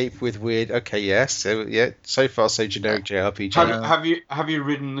landscape with weird. Okay, yes. So yeah, so far so generic JRPG. Have you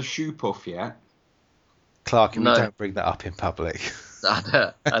ridden the shoe puff yet? Clarky, we don't bring that up in public.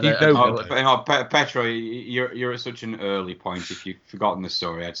 I don't. Petro, you're at such an early point. If you've forgotten the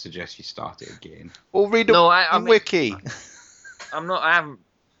story, I'd suggest you start it again. Or read a wiki. I haven't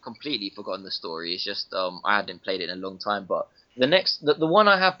completely forgotten the story. It's just I hadn't played it in a long time. But the one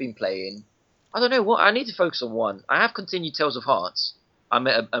I have been playing, I don't know what I need to focus on. One, I have continued Tales of Hearts. I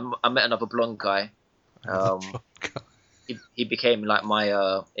met another blonde guy. He became like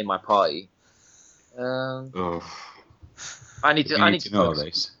my in my party. I need to know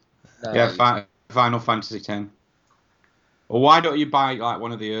this. No, Final Fantasy X. Well, why don't you buy like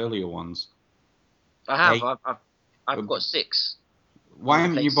one of the earlier ones? I have. I've got 6. Why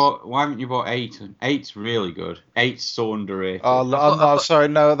haven't you bought 8? 8's really good. 8's so underrated. Oh, sorry,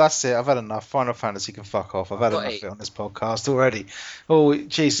 no, that's it. I've had enough. Final Fantasy can fuck off. I've had enough of it on this podcast already. Oh,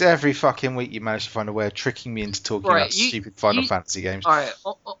 jeez, every fucking week you manage to find a way of tricking me into talking about stupid Final Fantasy games. All right,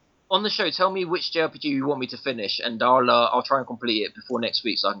 on the show, tell me which JRPG you want me to finish, and I'll try and complete it before next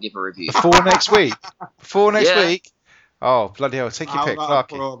week so I can give a review. Before next week? Week? Oh, bloody hell. Take your pick,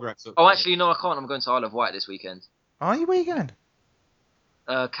 Clarky. Oh, actually, no, I can't. I'm going to Isle of Wight this weekend. Are you? Where are you going?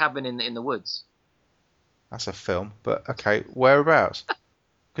 Cabin in the Woods. That's a film, but okay, whereabouts?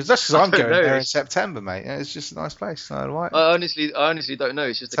 Because I'm going there in September, mate. It's just a nice place. Isle of Wight. I honestly don't know.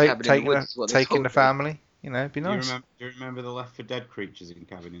 It's just a cabin in the woods. Taking the family. It'd be nice. Do you remember the Left 4 Dead creatures in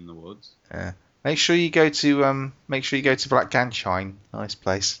Cabin in the Woods? Yeah. Make sure you go to Black Ganshine. Nice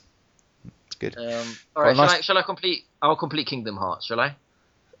place. It's good. All right. Shall I complete? I'll complete Kingdom Hearts. Shall I?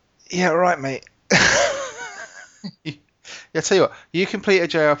 Yeah. Right, mate. Yeah. Tell you what. You complete a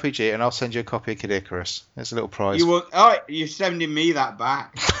JRPG, and I'll send you a copy of Kid Icarus. It's a little prize. You're sending me that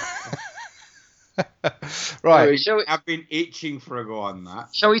back. Right. I've been itching for a go on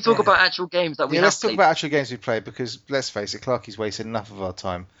that. Shall we talk about actual games that we have let's talk played? about actual games we played, because let's face it, Clarky's wasted enough of our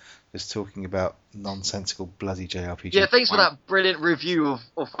time just talking about nonsensical bloody JRPGs. Yeah, thanks for that brilliant review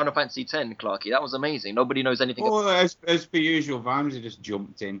of Final Fantasy X, Clarky. That was amazing. Nobody knows anything about it. As per usual, Vimesy just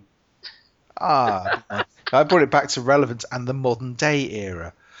jumped in. I brought it back to relevance and the modern day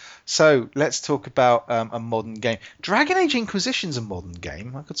era. So let's talk about a modern game. Dragon Age Inquisition's a modern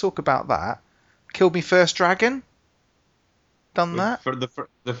game. I could talk about that. Killed Me First Dragon. Done that. For the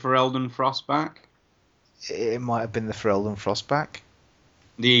Ferelden Frostback. It might have been the Ferelden Frostback.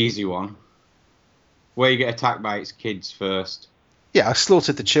 The easy one. Where you get attacked by its kids first. Yeah, I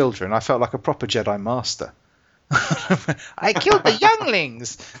slaughtered the children. I felt like a proper Jedi Master. I killed the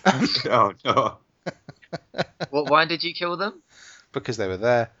younglings. Oh no. Why did you kill them? Because they were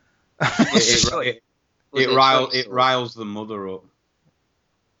there. It riles the mother up.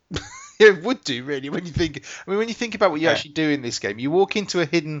 It would do, really, when you think. I mean, when you think about what you actually do in this game, you walk into a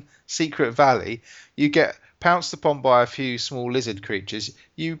hidden secret valley, you get pounced upon by a few small lizard creatures,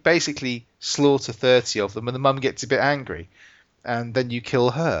 you basically slaughter 30 of them, and the mum gets a bit angry, and then you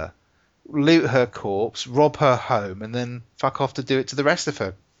kill her, loot her corpse, rob her home, and then fuck off to do it to the rest of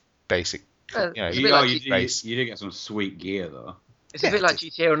her basic. You do get some sweet gear though. It's a bit like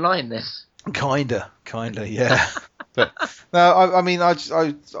GTA Online. This kinda, yeah. But no, I mean,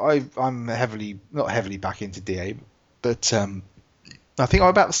 I'm not heavily back into DA, but I think I'm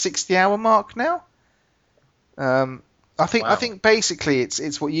about the 60-hour mark now. I think basically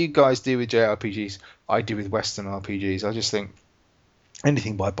it's what you guys do with JRPGs, I do with Western RPGs. I just think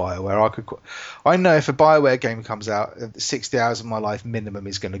anything by BioWare, I know if a BioWare game comes out, 60 hours of my life minimum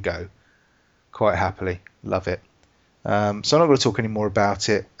is going to go. Quite happily, love it. So I'm not going to talk any more about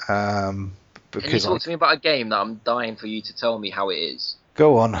it. Can you talk to me about a game that I'm dying for you to tell me how it is?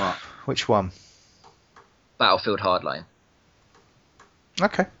 Go on. Which one? Battlefield Hardline.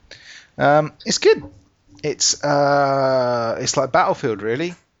 Okay. It's good. It's like Battlefield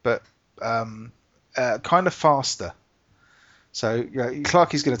really, but kind of faster. So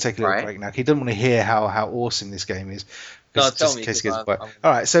Clarky's going to take a little break now. He doesn't want to hear how awesome this game is. No, tell me. All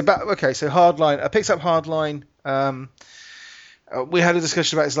right. So Hardline. I picked up Hardline. We had a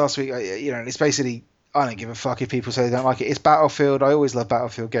discussion about this last week. It's basically, I don't give a fuck if people say they don't like it. It's Battlefield. I always love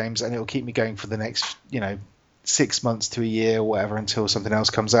Battlefield games, and it'll keep me going for the next 6 months to a year or whatever until something else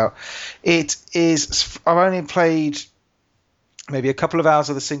comes out. It is. I've only played maybe a couple of hours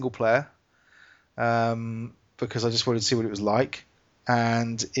of the single player because I just wanted to see what it was like,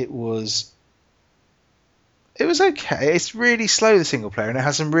 and it was okay. It's really slow, the single player, and it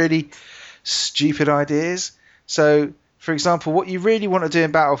has some really stupid ideas. So, for example, what you really want to do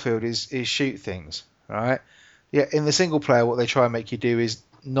in Battlefield is shoot things, right? Yeah, in the single player, what they try and make you do is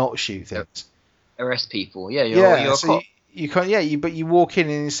not shoot things. Arrest people. Yeah, you're a cop. You can't. But you walk in,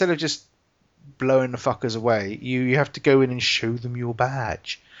 and instead of just blowing the fuckers away, you have to go in and show them your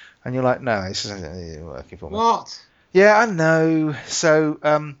badge, and you're like, no, this isn't working for me. What? Yeah, I know. So,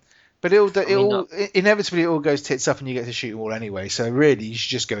 but inevitably it all goes tits up, and you get to shoot them all anyway. So really, you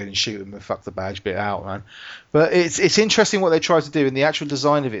should just go in and shoot them and fuck the badge bit out, man. But it's interesting what they try to do, and the actual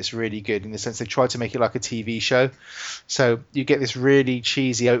design of it's really good in the sense they try to make it like a TV show. So you get this really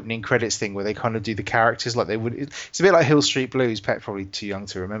cheesy opening credits thing where they kind of do the characters like they would. It's a bit like Hill Street Blues. Pet probably too young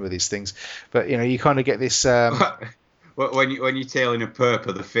to remember these things, but you kind of get this. When you're tailing a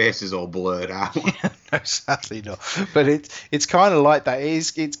purple, the face is all blurred out. No, sadly not. But it's kind of like that.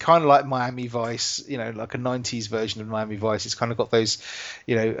 It's kind of like Miami Vice, like a 90s version of Miami Vice. It's kind of got those,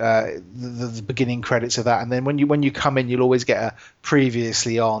 the beginning credits of that, and then when you come in, you'll always get a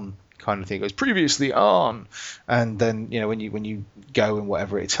previously on kind of thing. It goes previously on, and then when you go and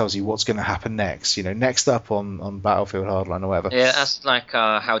whatever, it tells you what's going to happen next. Next up on Battlefield Hardline or whatever. Yeah, that's like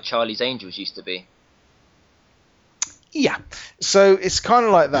how Charlie's Angels used to be. Yeah, so it's kind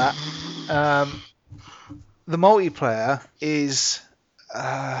of like that. The multiplayer is.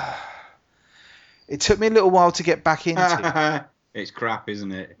 It took me a little while to get back into. It's crap,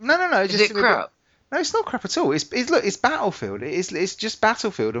 isn't it? No. Is it crap? No, it's not crap at all. It's Battlefield. It's just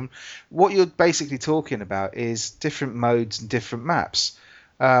Battlefield, and what you're basically talking about is different modes and different maps.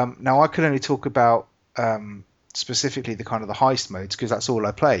 Now I could only talk about. Specifically the kind of the heist modes because that's all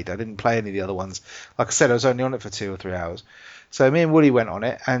I played. I didn't play any of the other ones. Like I said, I was only on it for 2 or 3 hours. So me and Woody went on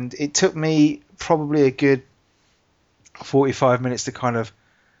it, and it took me probably a good 45 minutes to kind of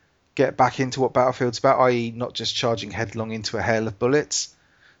get back into what Battlefield's about, i.e. not just charging headlong into a hail of bullets.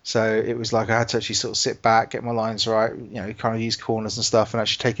 So it was like I had to actually sort of sit back, get my lines right, kind of use corners and stuff, and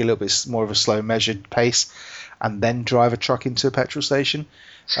actually take a little bit more of a slow measured pace, and then drive a truck into a petrol station.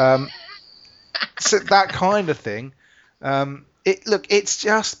 So that kind of thing. It's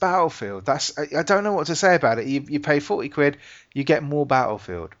just Battlefield. I don't know what to say about it. You pay 40 quid, you get more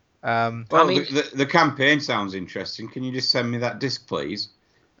Battlefield. The campaign sounds interesting. Can you just send me that disc, please?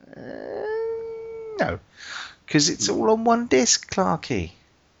 No, because it's all on one disc, Clarky.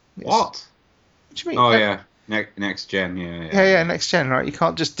 What? What do you mean? Oh yeah, next gen. Yeah, next gen. Right? You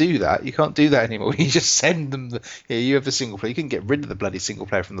can't just do that. You can't do that anymore. You just send them. You have the single player. You can get rid of the bloody single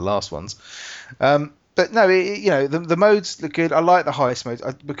player from the last ones. But no, the modes look good. I like the highest modes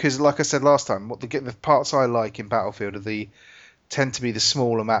because, like I said last time, the parts I like in Battlefield tend to be the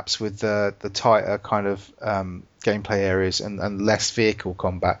smaller maps with the tighter kind of gameplay areas and less vehicle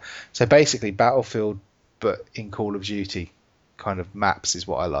combat. So basically, Battlefield, but in Call of Duty kind of maps is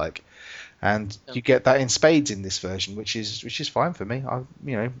what I like. And you get that in spades in this version, which is fine for me. I'm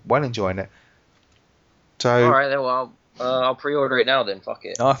well enjoying it. So all right, then, well, I'll pre-order it now then. Fuck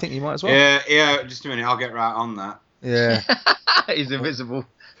it. No, I think you might as well. Yeah. Just a minute, I'll get right on that. Yeah. He's invisible.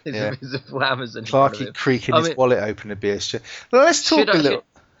 He's Yeah. invisible Amazon. Clarky creaking his wallet open to be a shit. Well, let's talk a little.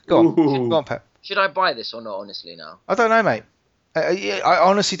 Go on, Pep. Should I buy this or not? Honestly, now. I don't know, mate. I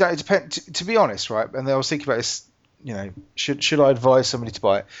honestly don't. It depends. To be honest, right? And I was thinking about this. You know, should I advise somebody to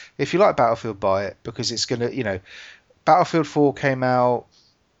buy it? If you like Battlefield, buy it because it's gonna. You know, Battlefield 4 came out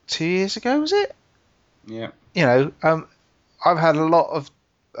 2 years ago, was it? Yeah. You know, I've had a lot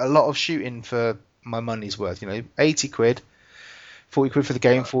of shooting for my money's worth. You know, 80 quid, 40 quid for the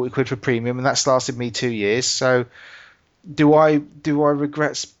game, 40 quid for premium, and that's lasted me 2 years. So, do I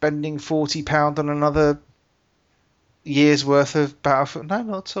regret spending £40 on another year's worth of Battlefield? No,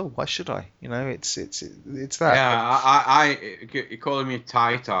 not at all. Why should I? You know, it's that. Yeah, you're calling me a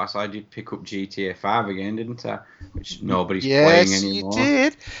tight ass. I did pick up GTA 5 again, didn't I? Which nobody's playing anymore. Yes, you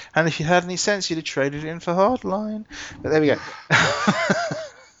did. And if you had any sense, you'd have traded it in for Hardline. But there we go.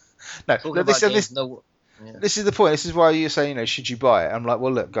 This is the point. This is why you're saying, you know, should you buy it? I'm like,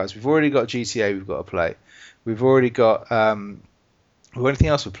 well, look, guys, we've already got GTA. We've got to play. We've already got. Anything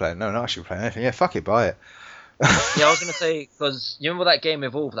else we're playing? No, not actually playing anything. Yeah, fuck it, buy it. Yeah, I was gonna say, because you remember that game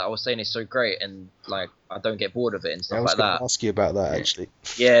Evolve that I was saying is so great, and like I don't get bored of it and stuff like that. I was going to ask you about that actually.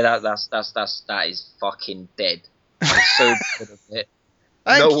 Yeah, that is fucking dead. I'm so bored of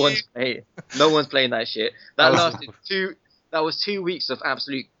it. No one's playing that shit. That was 2 weeks of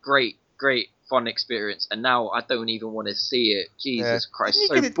absolute great fun experience, and now I don't even want to see it. Jesus Christ,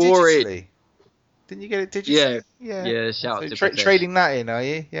 so boring. Digitally? Didn't you get it digitally? Yeah. Shout out to Protect. Trading that in, are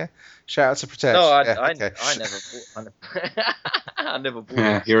you? Yeah. Shout out to Protect. No, I never bought.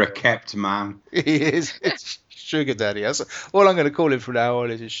 Yeah, you're a kept man. He is. It's Sugar Daddy. That's all I'm going to call him from now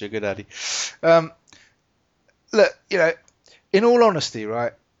on. Is his Sugar Daddy. Look, you know, in all honesty,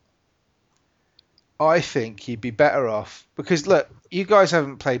 right? I think you'd be better off because look, you guys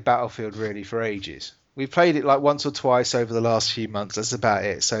haven't played Battlefield really for ages. We've played it like once or twice over the last few months. That's about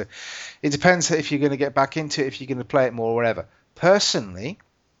it. So it depends if you're going to get back into it, if you're going to play it more or whatever. Personally,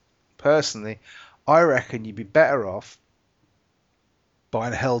 I reckon you'd be better off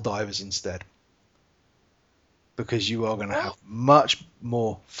buying Helldivers instead. Because you are going to have much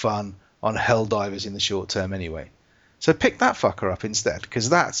more fun on Helldivers in the short term anyway. So pick that fucker up instead, because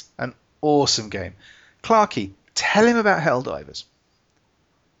that's an awesome game. Clarky, tell him about Helldivers.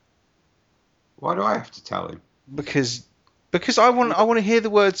 Why do I have to tell him? Because I want to hear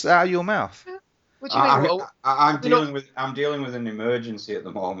the words out of your mouth. What do you mean? I'm dealing with an emergency at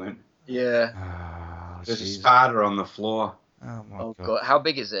the moment. Yeah. There's a spider on the floor. Oh my God! How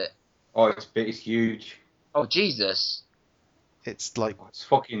big is it? Oh, it's big. It's huge. Oh Jesus! It's like it's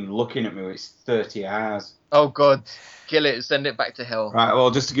fucking looking at me with its 30 hours. Oh God! Kill it! Send it back to hell. Right.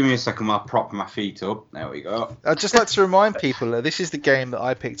 Well, just to give me a second, I'll prop my feet up. There we go. I'd just like to remind people that this is the game that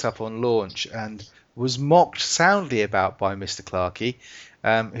I picked up on launch and was mocked soundly about by Mr. Clarky,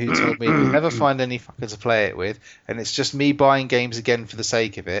 who told me you'll never find any fucker to play it with, and it's just me buying games again for the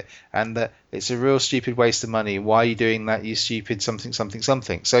sake of it, and that it's a real stupid waste of money. Why are you doing that, you stupid something. So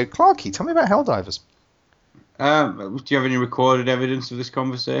Clarky, tell me about Helldivers. Do you have any recorded evidence of this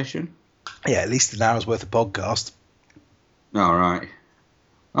conversation? Yeah, at least an hour's worth of podcast. All right.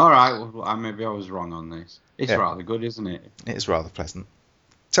 Well, maybe I was wrong on this. It's rather good, isn't it? It's rather pleasant.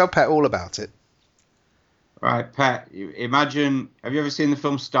 Tell Pet all about it. Right, Pet. Imagine. Have you ever seen the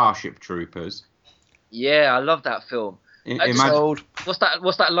film Starship Troopers? Yeah, I love that film. What's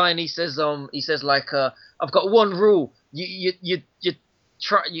that line he says? He says like, "I've got one rule. You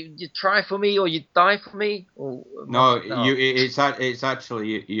try for me or you die for me." No. It's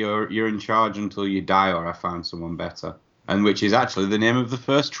actually you're in charge until you die, or I find someone better, and which is actually the name of the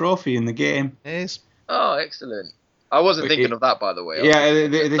first trophy in the game. It is. Oh, excellent. I wasn't thinking of that, by the way.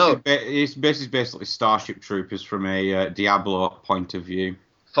 It's basically Starship Troopers from a Diablo point of view.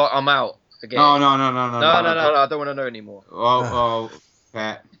 I'm out. Forget No, it. no, I don't want to know anymore. Oh,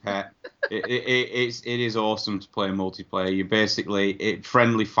 Pet. It is awesome to play multiplayer. You basically,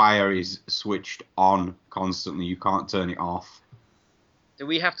 friendly fire is switched on constantly. You can't turn it off. Do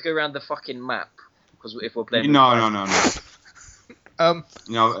we have to go around the fucking map? Because if we're playing... No. No,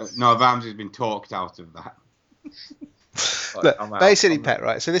 Vimesy has been talked out of that. Look, basically, Pet,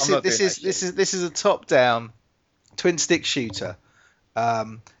 right? So this is a top-down twin stick shooter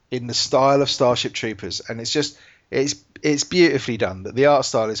in the style of Starship Troopers, and it's beautifully done. The art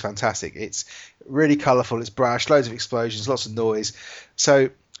style is fantastic. It's really colourful. It's brash, loads of explosions, lots of noise. So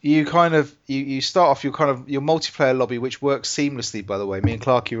you kind of you start off your multiplayer lobby, which works seamlessly. By the way, me and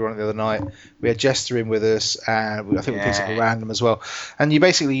Clarky were on it the other night. We had Jester in with us, and I think we picked up a random as well. And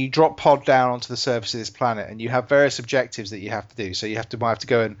you drop pod down onto the surface of this planet, and you have various objectives that you have to do. So you might have to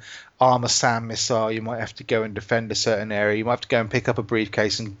go and arm a SAM missile. You might have to go and defend a certain area. You might have to go and pick up a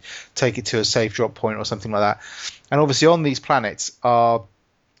briefcase and take it to a safe drop point or something like that. And obviously on these planets are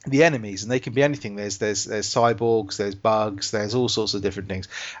the enemies, and they can be anything. There's cyborgs, there's bugs, there's all sorts of different things,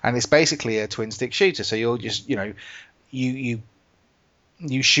 and it's basically a twin stick shooter. So you're just you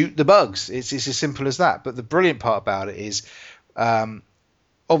shoot the bugs. It's as simple as that. But the brilliant part about it is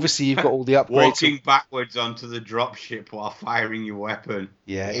obviously you've got all the upgrades. Walking backwards onto the dropship while firing your weapon.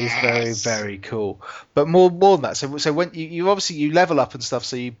 Yeah, it's very, very cool. But more than that. So when you obviously level up and stuff.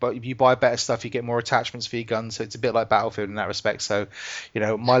 So you buy better stuff, you get more attachments for your gun. So it's a bit like Battlefield in that respect. So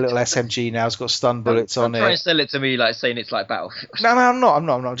my little SMG now has got stun bullets on it. Try and sell it to me like saying it's like Battlefield. No, I'm not.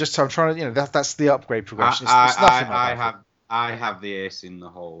 I'm trying to. That's the upgrade progression. It's nothing like that. I have the ace in the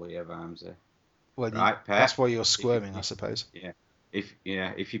hole here, Vimesy. Well, right, that's why you're squirming, I suppose. Yeah.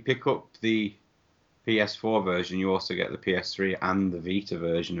 If you pick up the PS4 version, you also get the PS3 and the Vita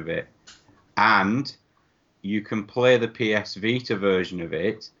version of it, and you can play the PS Vita version of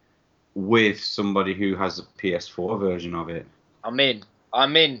it with somebody who has a PS4 version of it. I'm in.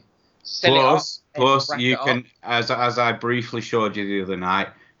 Plus, you can, as I briefly showed you the other night,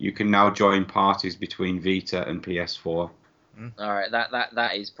 you can now join parties between Vita and PS4. All right,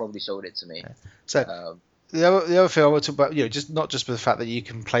 that is probably sold it to me. So. The other thing I want to talk about, just not just for the fact that you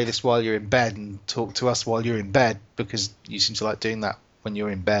can play this while you're in bed and talk to us while you're in bed, because you seem to like doing that when you're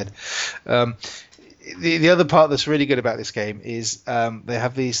in bed. The other part that's really good about this game is they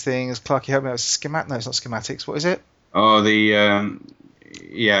have these things. Clarky, help me out. No, it's not schematics. What is it? Oh,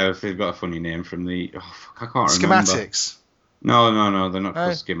 if they've got a funny name from the. Oh, fuck, I can't remember. Schematics. No, they're not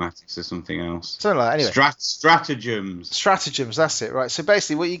called schematics. They're something else. Something like that. Anyway. Stratagems. Stratagems, that's it, right? So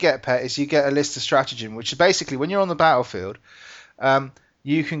basically what you get, Pet, is you get a list of stratagem, which is basically when you're on the battlefield,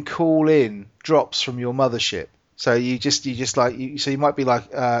 you can call in drops from your mothership. So you might be like,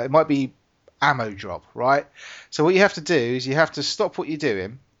 it might be ammo drop, right? So what you have to do is you have to stop what you're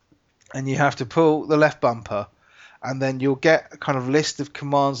doing, and you have to pull the left bumper, and then you'll get a kind of list of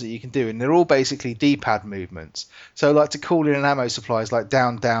commands that you can do, and they're all basically D-pad movements. So like to call in an ammo supply is like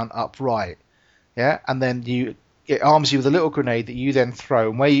down, down, up, right, yeah, and then it arms you with a little grenade that you then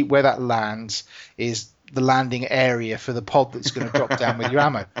throw, and where that lands is the landing area for the pod that's going to drop down with your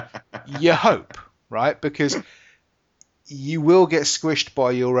ammo. You hope, right? Because you will get squished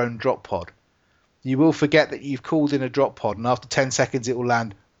by your own drop pod. You will forget that you've called in a drop pod, and after 10 seconds it will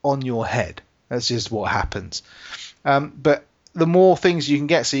land on your head. That's just what happens. But the more things you can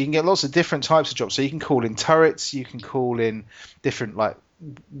get, so you can get lots of different types of drops. So you can call in turrets, you can call in different like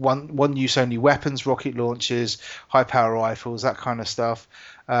one use only weapons, rocket launchers, high power rifles, that kind of stuff.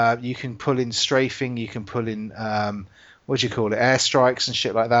 You can pull in strafing, you can pull in airstrikes and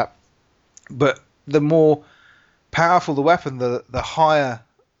shit like that. But the more powerful the weapon, the higher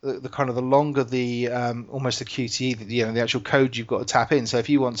the kind of the longer the almost the QTE, the actual code you've got to tap in. So if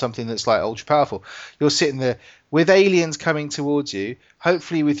you want something that's like ultra powerful, you're sitting there with aliens coming towards you,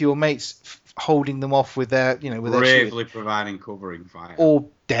 hopefully with your mates holding them off with their with bravely providing covering fire, or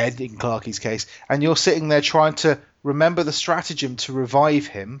dead in Clarky's case, and you're sitting there trying to remember the stratagem to revive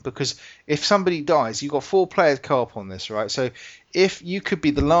him, because if somebody dies, you've got 4 players co-op on this, right? So if you could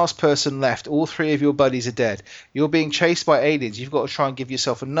be the last person left, all 3 of your buddies are dead, you're being chased by aliens, you've got to try and give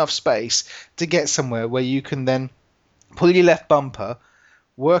yourself enough space to get somewhere where you can then pull your left bumper,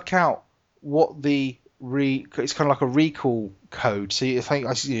 work out what it's kind of like a recall code. So you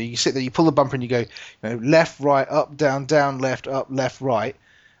sit there, you pull the bumper and you go left, right, up, down, left, up, left, right,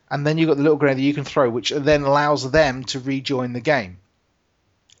 and then you've got the little grenade that you can throw, which then allows them to rejoin the game.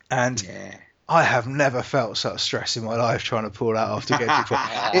 And I have never felt such stress in my life trying to pull that off to get people.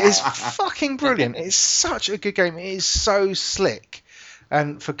 It is fucking brilliant. It's such a good game. It is so slick.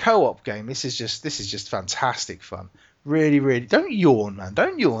 And for co-op game, this is just fantastic fun. Really, really. Don't yawn, man.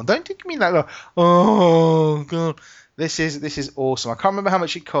 Don't yawn. Don't give me that. Oh god. This is awesome. I can't remember how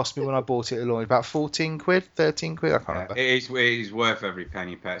much it cost me when I bought it at launch. About 14 quid, 13 quid. I can't remember. It is worth every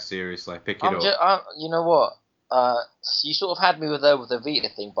penny, Pet. Seriously, pick it up. You know what? You sort of had me with the Vita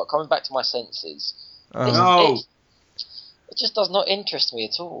thing, but coming back to my senses, it just does not interest me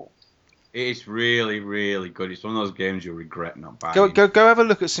at all. It's really, really good. It's one of those games you'll regret not buying. Go have a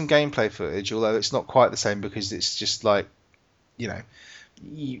look at some gameplay footage, although it's not quite the same because it's just like,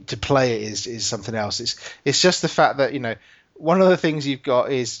 to play it is something else. It's just the fact that, one of the things you've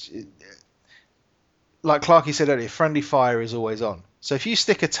got is, like Clarky said earlier, friendly fire is always on. So if you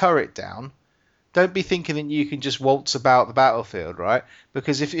stick a turret down, don't be thinking that you can just waltz about the battlefield, right?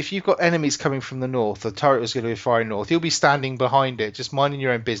 Because if you've got enemies coming from the north, the turret is going to be firing north. You'll be standing behind it, just minding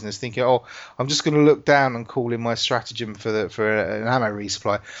your own business, thinking, "Oh, I'm just going to look down and call in my stratagem for an ammo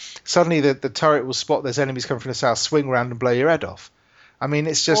resupply." Suddenly, the turret will spot there's enemies coming from the south, swing around and blow your head off. I mean,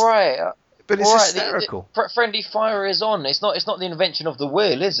 it's just, but it's hysterical. Friendly fire is on. It's not the invention of the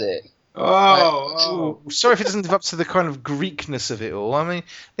wheel, is it? Sorry if it doesn't live up to the kind of Greekness of it all. I mean,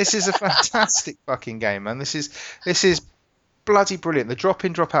 this is a fantastic fucking game, man. This is bloody brilliant. The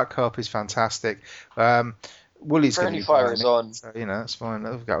drop-in, drop-out co-op is fantastic. Woolly's going to be fire is on. So, that's fine.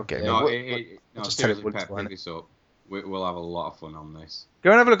 I'll get Seriously, Pet, pick this up. We'll have a lot of fun on this.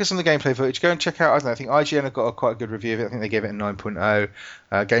 Go and have a look at some of the gameplay footage. Go and check out. I think IGN have got quite a good review of it. I think they gave it a 9.0.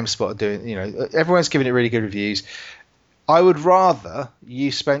 GameSpot are doing. Everyone's giving it really good reviews. I would rather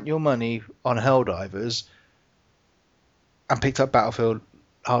you spent your money on Helldivers and picked up Battlefield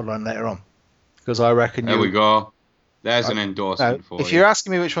Hardline later on, because I reckon there we go. There's an endorsement for you. If you're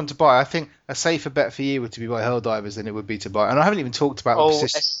asking me which one to buy, I think a safer bet for you would to be buy Helldivers than it would be to buy. And I haven't even talked about the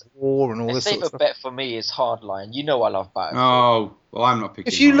persistent war and all this sort of stuff. A safer bet for me is Hardline. You know I love Battlefield. Oh, well, I'm not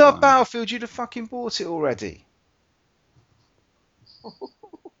picking. If you love Battlefield, you'd have fucking bought it already.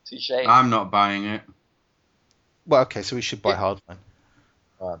 Touche. I'm not buying it. Well, okay, so we should buy Hardline.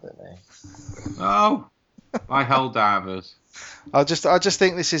 I don't know. Oh, buy Helldivers. I just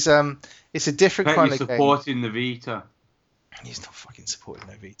think this is it's a different kind of game. You're supporting the Vita. He's not fucking supporting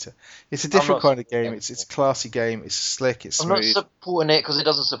no Vita. It's a different kind of game. It's a classy game. It's slick. It's smooth. I'm not supporting it because it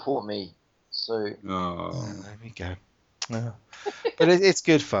doesn't support me. So. Oh. There we go. No. But it's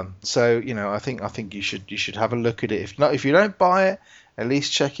good fun. So I think you should have a look at it. If you don't buy it, at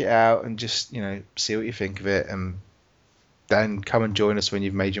least check it out and just see what you think of it, and then come and join us when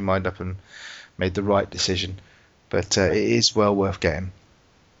you've made your mind up and made the right decision. But it is well worth getting.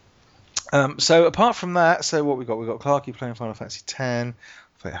 So apart from that, what we got? We got Clarky playing Final Fantasy X,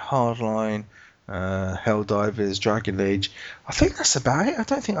 playing Hardline, Helldivers, Dragon Age. I think that's about it. I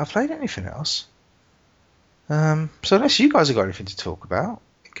don't think I've played anything else. So unless you guys have got anything to talk about,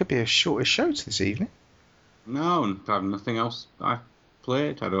 it could be a shorter show this evening. No, I have nothing else I've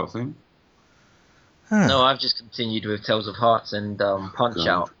played, I don't think. No, I've just continued with Tales of Hearts and Punch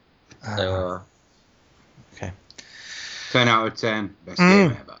Out. So, okay. 10 out of 10. Best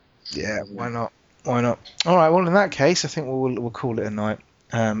game ever. Yeah, why not? All right, well, in that case, I think we'll call it a night.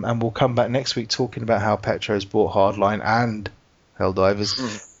 And we'll come back next week talking about how Petro's bought Hardline and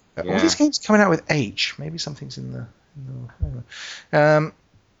Helldivers. All these games coming out with H. Maybe something's in the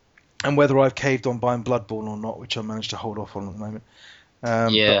and whether I've caved on buying Bloodborne or not, which I managed to hold off on at the moment.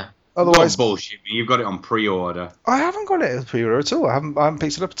 Otherwise, bullshit. You've got it on pre-order. I haven't got it on pre-order at all. I haven't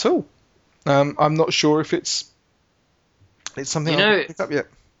picked it up at all. I'm not sure if it's something I've picked up yet.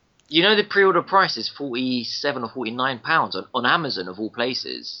 The pre-order price is £47 or £49 on Amazon of all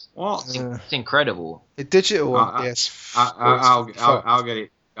places. What? It's incredible. It's digital. Yes. I'll get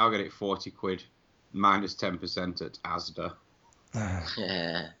it. I'll get it 40 quid minus 10% at Asda.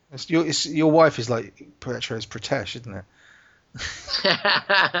 Yeah. Your wife is like Petro's Pratesh, isn't it?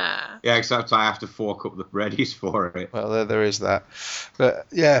 Yeah, except I have to fork up the readies for it. Well, there is that. But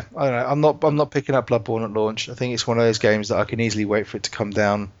yeah, I don't know. I'm not picking up Bloodborne at launch. I think it's one of those games that I can easily wait for it to come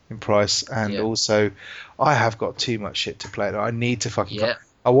down in price, and also I have got too much shit to play. I need to fucking. Yeah.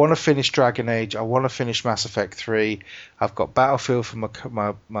 I want to finish Dragon Age. I want to finish Mass Effect 3. I've got Battlefield for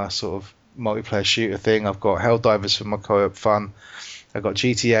my sort of multiplayer shooter thing. I've got Helldivers for my co-op fun. I've got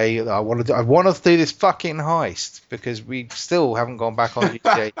GTA. I want to do this fucking heist because we still haven't gone back on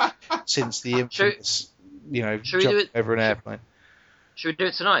GTA since the infamous, jump over an airplane. Should we do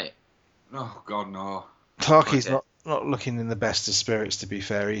it tonight? Oh God, no. Clarky's not looking in the best of spirits, to be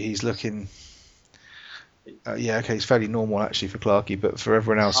fair. He's looking. It's fairly normal actually for Clarky, but for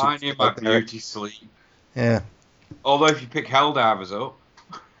everyone else, I need my beauty sleep. Yeah. Although if you pick Helldivers up.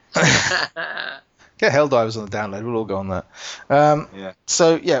 Get Helldivers on the download. We'll all go on that.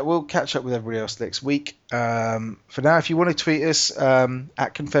 So, we'll catch up with everybody else next week. For now, if you want to tweet us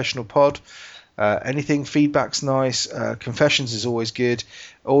at Confessional Pod, anything, feedback's nice. Confessions is always good.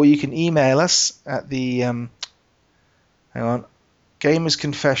 Or you can email us at the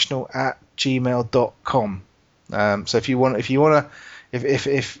gamersconfessional@gmail.com. So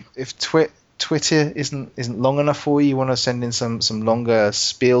if Twitter isn't long enough for you, want to send in some longer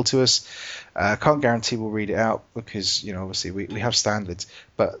spiel to us, can't guarantee we'll read it out because obviously we have standards,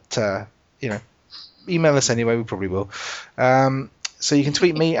 but email us anyway, we probably will. So you can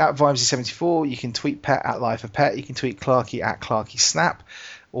tweet me at Vimesy74, you can tweet Pet at Life of Pet, you can tweet Clarky at Clarky Snap,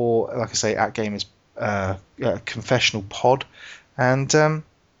 or like I say at Gamers Confessional Pod. And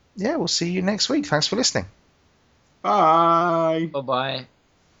yeah, we'll see you next week. Thanks for listening. Bye. Bye bye.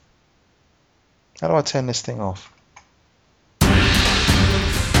 How do I turn this thing off?